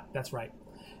shot. That's right.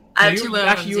 I have 2 wounds.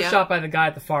 Actually, you were shot by the guy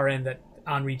at the far end that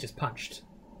Henri just punched.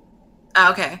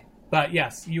 Okay. But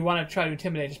yes, you want to try to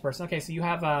intimidate this person. Okay, so you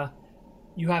have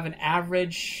an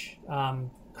average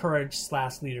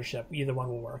courage/leadership. Either one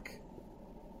will work.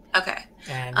 Okay.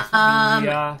 And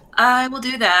I will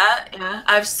do that. Yeah,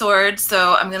 I have swords,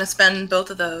 so I'm gonna spend both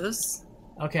of those.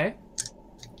 Okay.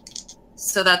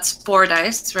 So that's 4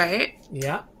 dice, right?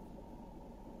 Yeah.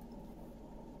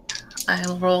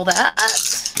 I'll roll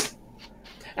that.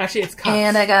 Actually, it's cups.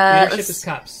 And I got leadership is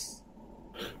cups.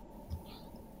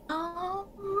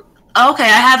 Okay, I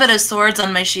have it as swords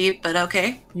on my sheet, but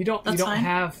okay. You don't fine.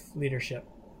 have leadership.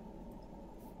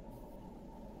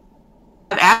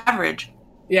 Average.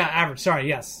 Yeah, average. Sorry,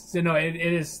 yes. So no, it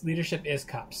is leadership is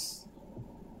cups.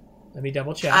 Let me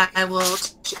double check. I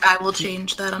will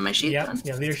change that on my sheet. Yep. Then.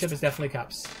 Yeah, leadership is definitely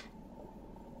cups.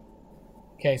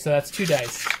 Okay, so that's 2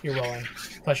 dice you're rolling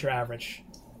plus your average.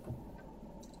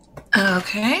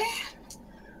 Okay.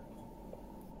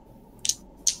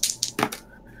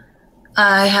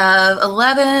 I have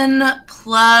 11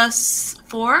 plus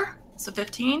 4, so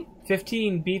 15.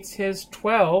 15 beats his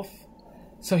 12.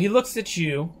 So he looks at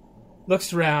you,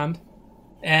 looks around,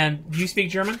 and do you speak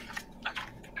German?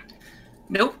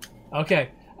 Nope.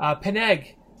 Okay.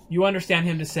 Peneg, you understand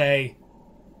him to say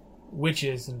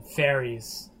witches and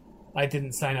fairies I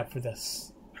didn't sign up for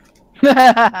this.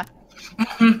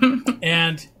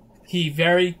 And he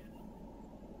very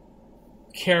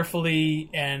carefully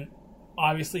and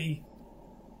obviously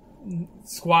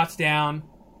squats down,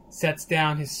 sets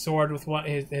down his sword with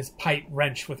his pipe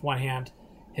wrench with one hand,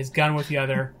 his gun with the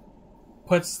other,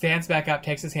 stands back up,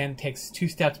 takes his hand, takes 2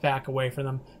 steps back away from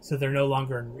them so they're no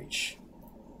longer in reach.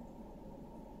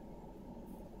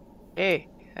 Hey,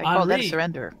 I call that Henri,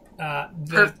 surrender.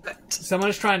 Perfect. Someone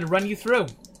is trying to run you through.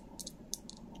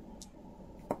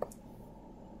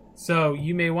 So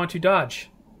you may want to dodge.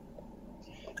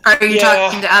 Are you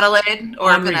talking to Adelaide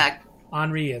or Henri. Vinag?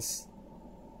 Henri is.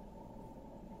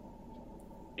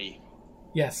 Me.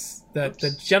 Yes.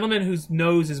 The gentleman whose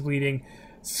nose is bleeding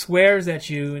swears at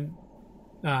you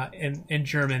in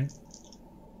German.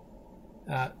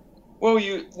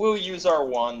 We'll use our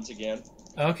wands again.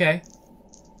 Okay.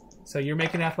 So you're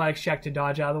making an athletics check to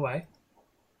dodge out of the way.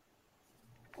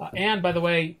 And, by the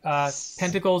way,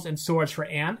 pentacles and swords for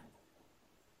Anne.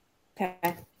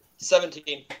 Okay.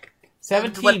 17.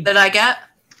 17. What did I get?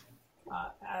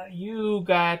 You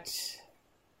got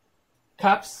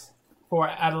cups for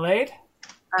Adelaide.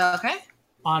 Okay.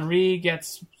 Henri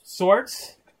gets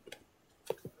swords.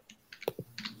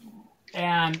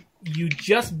 And you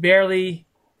just barely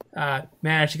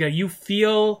manage to go. You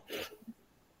feel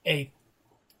a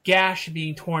gash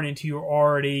being torn into your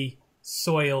already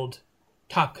soiled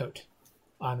topcoat,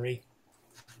 Henri.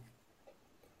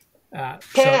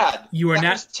 Tad, you are that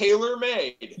not was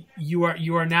tailor-made. you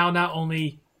are now not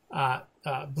only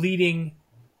bleeding,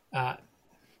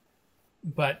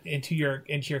 but into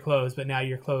your clothes, but now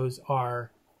your clothes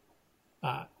are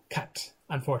cut.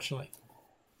 Unfortunately,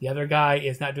 the other guy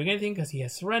is not doing anything because he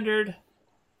has surrendered.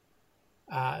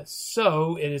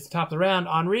 So it is the top of the round,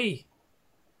 Henri.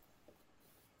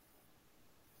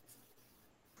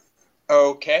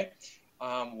 Okay.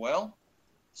 Well,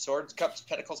 swords, cups,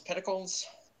 pentacles, pentacles.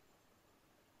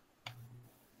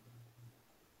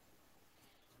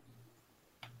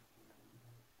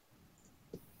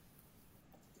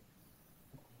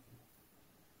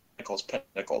 Pentacles,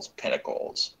 pentacles,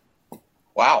 pentacles.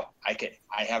 Wow, I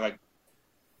have a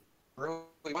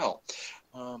really well.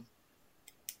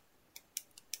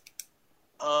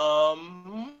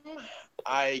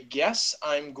 I guess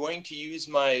I'm going to use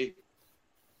my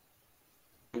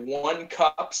 1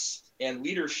 cups and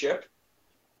leadership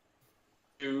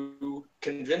to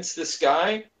convince this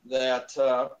guy that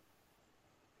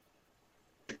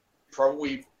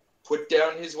probably put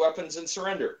down his weapons and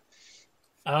surrender.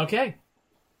 Okay.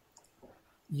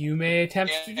 You may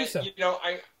attempt to And, do so. you know,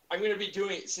 I'm going to be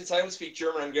doing, since I don't speak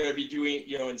German, I'm going to be doing,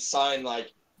 in sign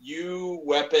like, you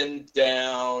weapon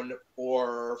down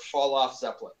or fall off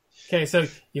Zeppelin. Okay, so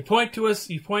you point to us.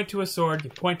 You point to a sword. You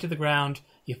point to the ground.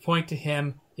 You point to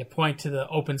him. You point to the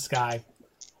open sky.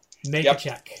 Make a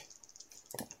check.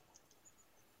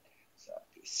 So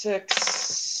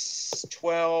 6,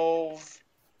 12.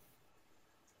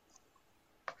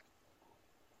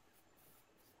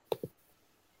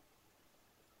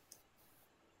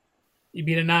 You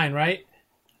beat a 9, right?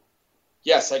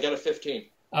 Yes, I got a 15.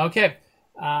 Okay.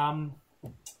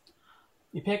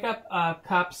 You pick up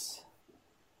cups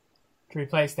to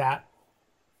replace that.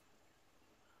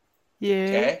 Yeah.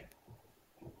 Okay.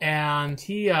 And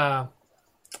he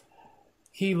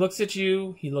looks at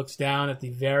you. He looks down at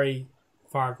the very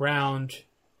far ground,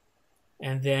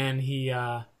 and then he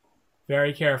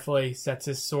very carefully sets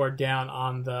his sword down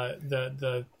on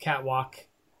the catwalk,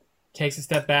 takes a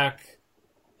step back,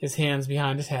 his hands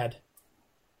behind his head.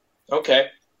 Okay.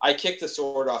 I kicked the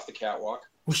sword off the catwalk.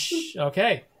 Whoosh.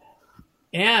 Okay.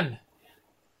 Anne,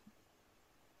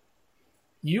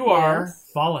 you are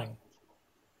falling.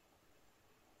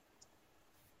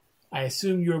 I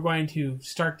assume you're going to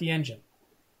start the engine.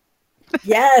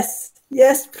 Yes.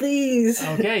 Yes, please.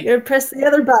 Okay. You press the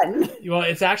other button. Well,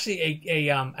 it's actually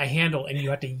a handle, and you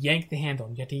have to yank the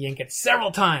handle. You have to yank it several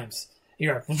times.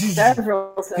 You're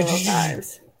Several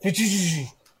times. And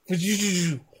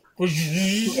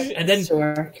then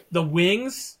the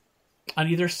wings on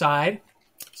either side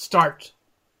start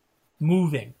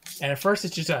moving. And at first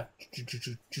it's just but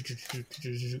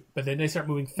then they start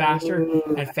moving faster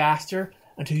and faster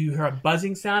until you hear a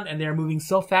buzzing sound, and they're moving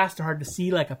so fast they're hard to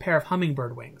see, like a pair of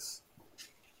hummingbird wings.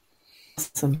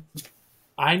 Awesome.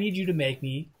 I need you to make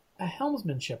me a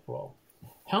helmsmanship roll.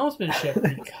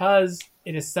 Helmsmanship, because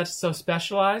it is so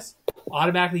specialized,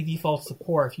 automatically defaults to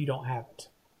poor if you don't have it.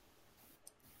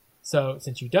 So,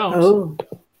 since you don't,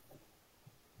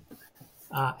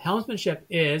 helmsmanship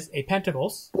is a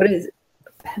pentacles. What is it?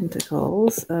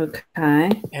 Pentacles?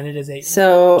 Okay. And it is a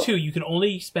 2. You can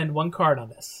only spend 1 card on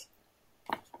this.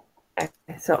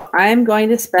 So I'm going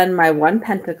to spend my 1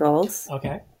 pentacles.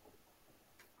 Okay.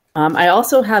 I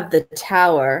also have the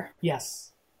tower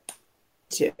Yes.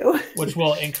 too. Which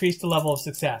will increase the level of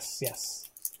success. Yes.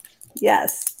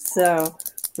 Yes. So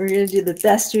we're going to do the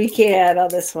best we can on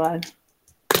this one.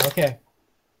 Okay.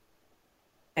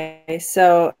 Okay.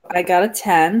 So I got a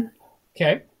 10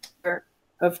 Okay.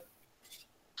 of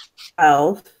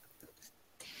 12.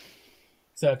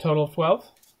 So a total of 12?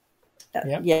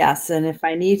 Yep. Yes. And if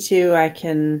I need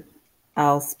to,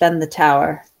 I'll spend the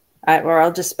tower. Or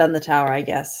I'll just spend the tower, I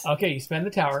guess. Okay, you spend the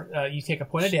tower. You take a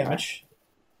point of damage.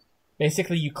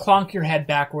 Basically, you clonk your head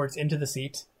backwards into the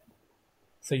seat.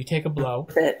 So you take a blow.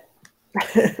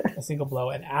 A single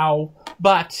blow, and ow.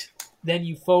 But then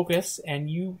you focus, and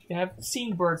you have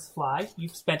seen birds fly.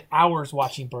 You've spent hours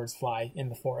watching birds fly in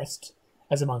the forest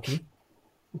as a monkey.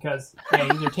 Because, A,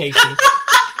 they're tasty.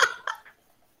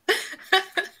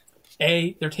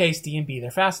 A, they're tasty, and B, they're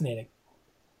fascinating.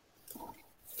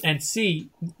 And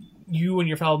C, you and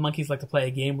your fellow monkeys like to play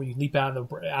a game where you leap out of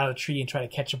the tree and try to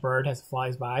catch a bird as it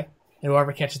flies by, and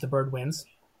whoever catches the bird wins.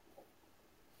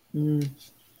 I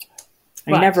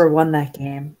never won that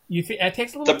game. It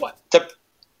takes a little.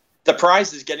 The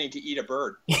prize is getting to eat a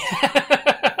bird.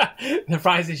 The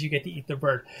prize is you get to eat the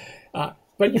bird,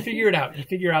 but you figure it out. You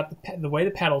figure out the way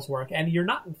the pedals work, and you're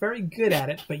not very good at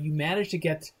it, but you manage to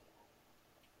get.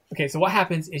 Okay, so what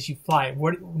happens is you fly.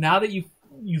 Now that you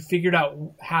figured out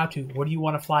how to, what do you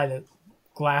want to fly the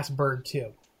glass bird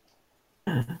to?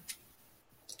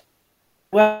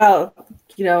 Well,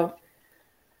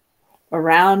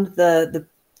 around the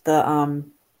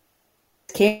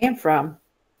came from.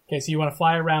 Okay, so you want to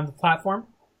fly around the platform?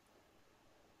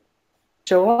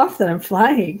 Show off that I'm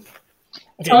flying.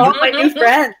 Okay, all my new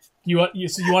friends. You want to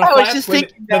fly? I was just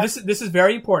thinking that. No, this is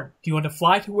very important. Do you want to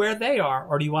fly to where they are,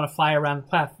 or do you want to fly around the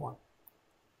platform?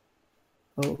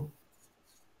 Oh.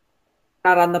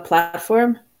 Not on the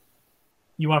platform?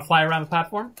 You want to fly around the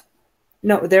platform?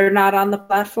 No, they're not on the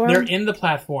platform? They're in the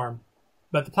platform,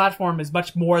 but the platform is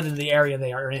much more than the area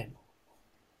they are in.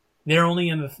 They're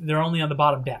only on the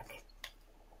bottom deck.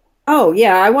 Oh,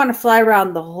 yeah, I want to fly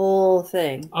around the whole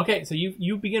thing. Okay, so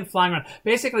you begin flying around.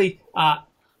 Basically,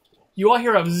 you all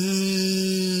hear a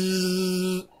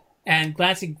zzzz, and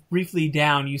glancing briefly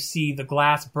down, you see the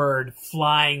glass bird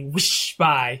flying whoosh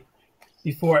by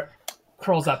before it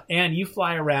curls up, and you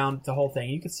fly around the whole thing.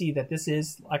 You can see that this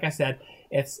is, like I said,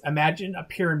 imagine a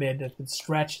pyramid that's been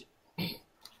stretched,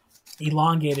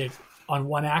 elongated on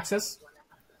one axis.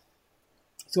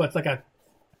 So it's like a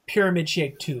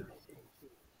pyramid-shaped tube.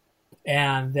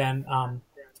 And then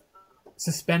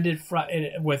suspended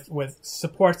with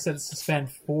supports that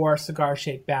suspend 4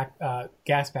 cigar-shaped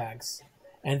gas bags.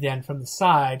 And then from the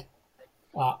side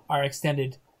are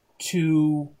extended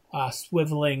 2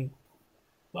 swiveling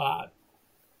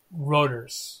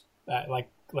rotors, like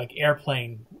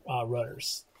airplane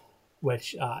rotors,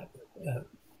 which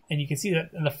and you can see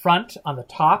that in the front on the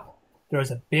top there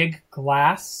is a big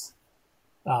glass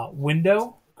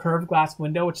window, curved glass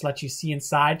window, which lets you see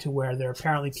inside to where there are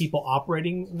apparently people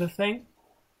operating the thing,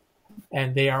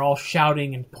 and they are all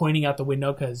shouting and pointing out the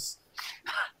window because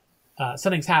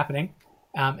something's happening,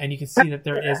 and you can see that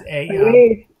there is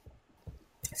a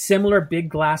similar big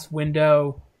glass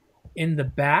window in the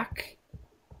back,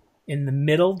 in the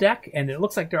middle deck, and it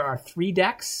looks like there are 3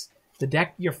 decks. The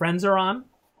deck your friends are on,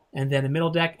 and then the middle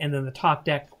deck, and then the top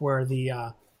deck where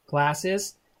the glass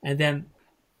is. And then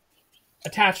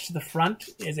attached to the front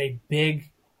is a big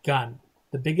gun,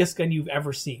 the biggest gun you've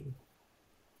ever seen.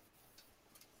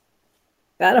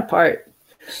 That apart.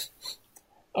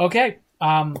 Okay,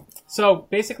 so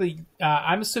basically,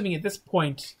 I'm assuming at this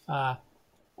point,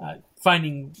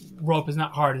 finding rope is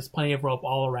not hard. There's plenty of rope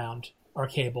all around our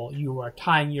cable. You are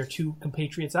tying your 2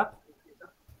 compatriots up,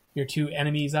 your 2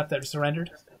 enemies up that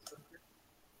surrendered.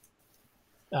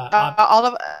 All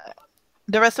of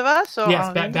the rest of us? Or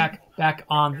yes, back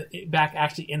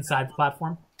actually inside the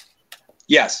platform.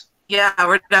 Yes. Yeah,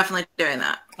 we're definitely doing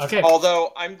that. Okay.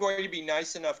 Although I'm going to be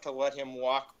nice enough to let him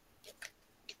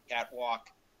catwalk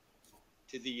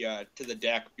to the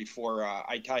deck before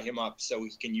I tie him up, so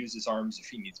he can use his arms if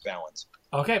he needs balance.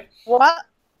 Okay.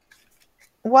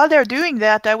 While they're doing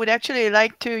that, I would actually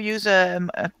like to use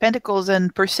Pentacles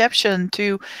and Perception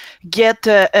to get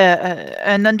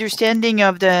an understanding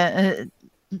of the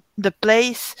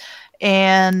place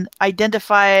and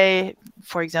identify,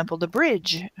 for example, the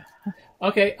bridge.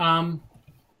 Okay.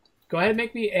 Go ahead and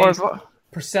make me a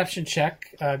perception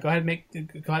check. Go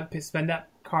ahead spend that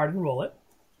card and roll it.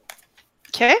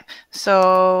 Okay,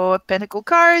 so a Pentacle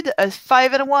card, a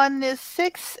 5 and a 1 is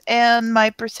 6, and my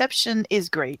Perception is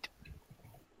great.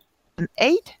 An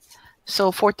 8.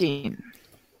 So 14.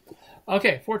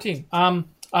 Okay, 14. You're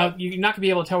not going to be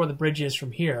able to tell where the bridge is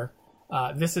from here.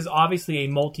 This is obviously a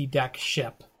multi-deck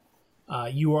ship.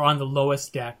 You are on the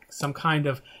lowest deck. Some kind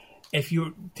of, if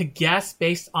you to guess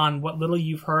based on what little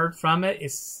you've heard from it,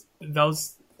 is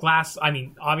those glass. I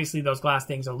mean, obviously those glass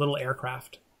things are little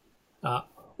aircraft.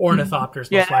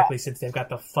 Ornithopters, most likely, since they've got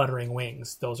the fluttering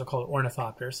wings. Those are called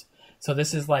ornithopters. So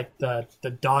this is like the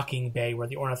docking bay where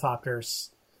the ornithopters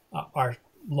are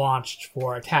launched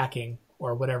for attacking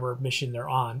or whatever mission they're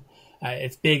on.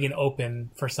 It's big and open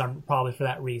probably for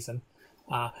that reason.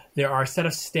 There are a set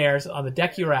of stairs on the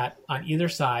deck you're at on either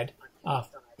side,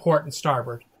 port and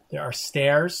starboard. There are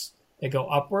stairs that go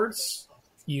upwards.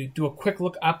 You do a quick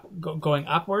look up, going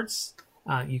upwards.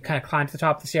 You kind of climb to the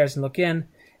top of the stairs and look in,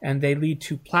 and they lead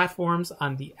to platforms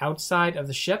on the outside of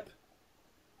the ship,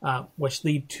 which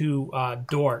lead to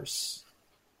doors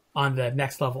on the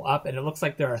next level up. And it looks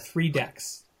like there are 3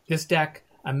 decks. This deck,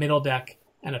 a middle deck,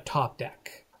 and a top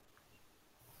deck.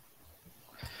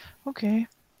 Okay.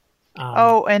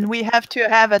 And we have to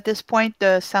have at this point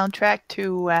the soundtrack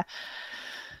to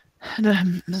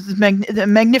the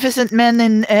Magnificent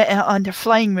Men on the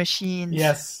flying machines.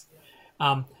 Yes.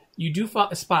 You do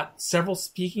spot several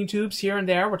speaking tubes here and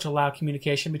there, which allow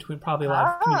communication between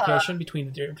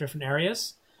the different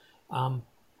areas.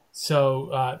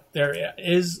 So there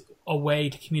is a way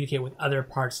to communicate with other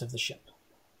parts of the ship.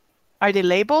 Are they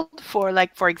labeled for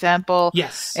example,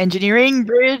 yes, engineering,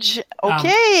 bridge?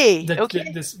 Okay.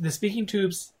 The speaking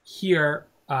tubes here,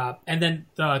 and then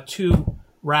the 2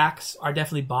 racks are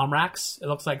definitely bomb racks. It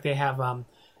looks like they have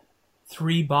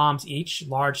 3 bombs each,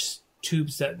 large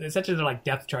tubes that essentially they're like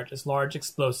depth charges, large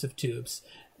explosive tubes.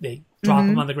 They drop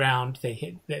them on the ground. They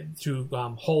hit through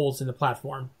holes in the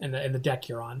platform and the deck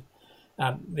you're on.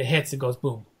 It hits, it goes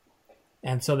boom,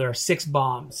 and so there are 6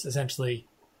 bombs essentially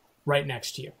right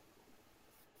next to you.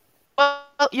 Well,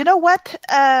 you know what?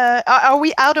 Are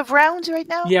we out of rounds right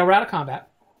now? Yeah, we're out of combat.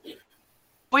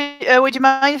 Would you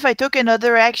mind if I took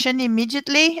another action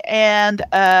immediately and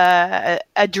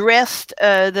addressed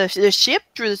the ship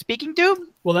through the speaking tube?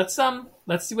 Well, let's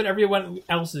see what everyone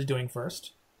else is doing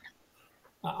first.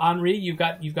 Henri, you've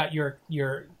got your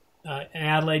in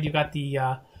Adelaide. You've got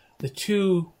the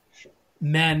 2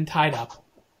 men tied up,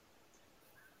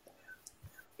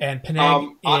 and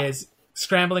Peneg is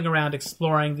scrambling around,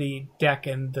 exploring the deck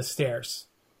and the stairs.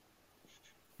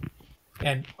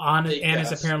 And Anne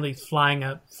is apparently flying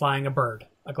a bird,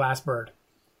 a glass bird.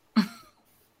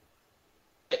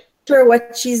 Sure,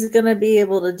 what she's going to be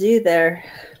able to do there.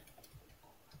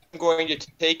 I'm going to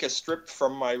take a strip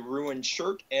from my ruined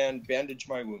shirt and bandage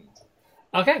my wound.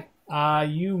 Okay.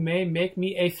 You may make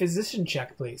me a physician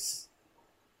check, please.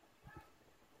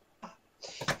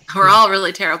 We're all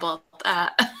really terrible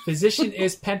at that. Physician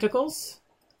is pentacles.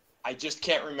 I just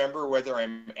can't remember whether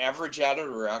I'm average at it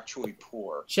or actually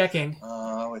poor. Checking.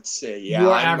 Let's see. Yeah, You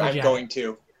are I'm average going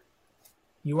to.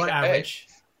 You are average.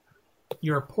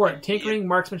 You're poor at tinkering,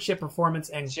 marksmanship, performance,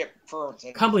 and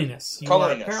comeliness. You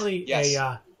are apparently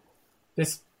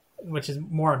this, which is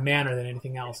more a manner than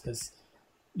anything else, because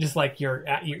just like your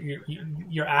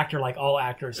actor, like all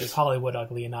actors, is Hollywood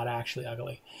ugly and not actually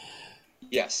ugly.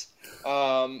 Yes.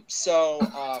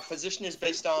 So physician is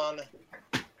based on.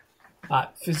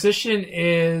 Physician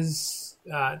is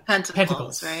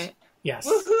pentacles, right? Yes.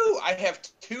 Woohoo! I have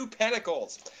 2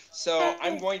 pentacles, so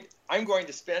I'm going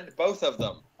to spend both of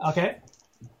them. Okay.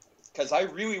 Because I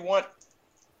really want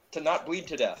to not bleed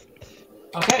to death.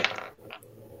 Okay.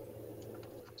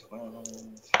 12.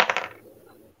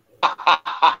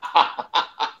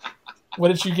 What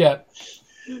did you get?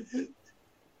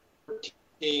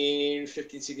 13,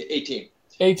 15, 16, 18.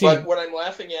 18. But what I'm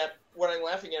laughing at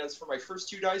is for my first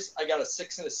 2 dice, I got a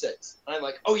 6 and a 6. And I'm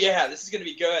like, oh yeah, this is going to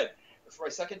be good. But for my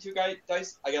second 2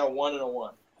 dice, I got a 1 and a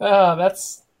 1. Oh,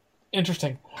 that's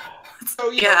interesting.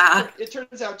 So, yeah, it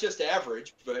turns out just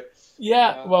average, but...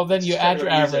 Yeah, well, then you add your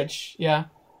average. Yeah.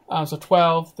 So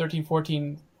 12, 13,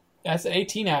 14, that's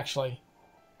 18, actually.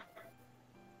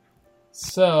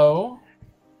 So,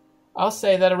 I'll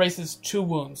say that erases 2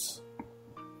 wounds.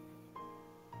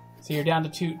 So you're down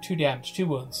to 2 damage, 2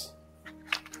 wounds.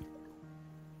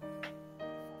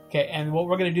 Okay, and what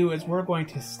we're going to do is we're going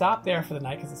to stop there for the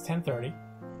night because it's 10:30.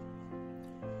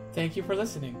 Thank you for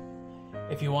listening.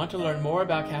 If you want to learn more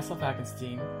about Castle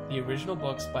Falkenstein, the original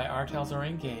books by R.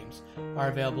 Talzorian Games are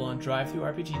available on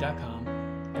DriveThruRPG.com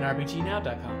and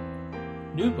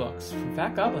RPGNow.com. New books from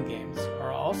Fat Goblin Games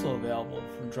are also available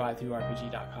from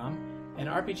DriveThruRPG.com and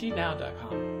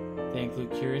RPGNow.com. They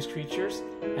include Curious Creatures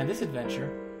and this adventure,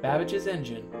 Babbage's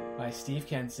Engine by Steve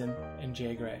Kenson and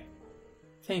Jay Gray.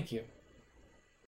 Thank you.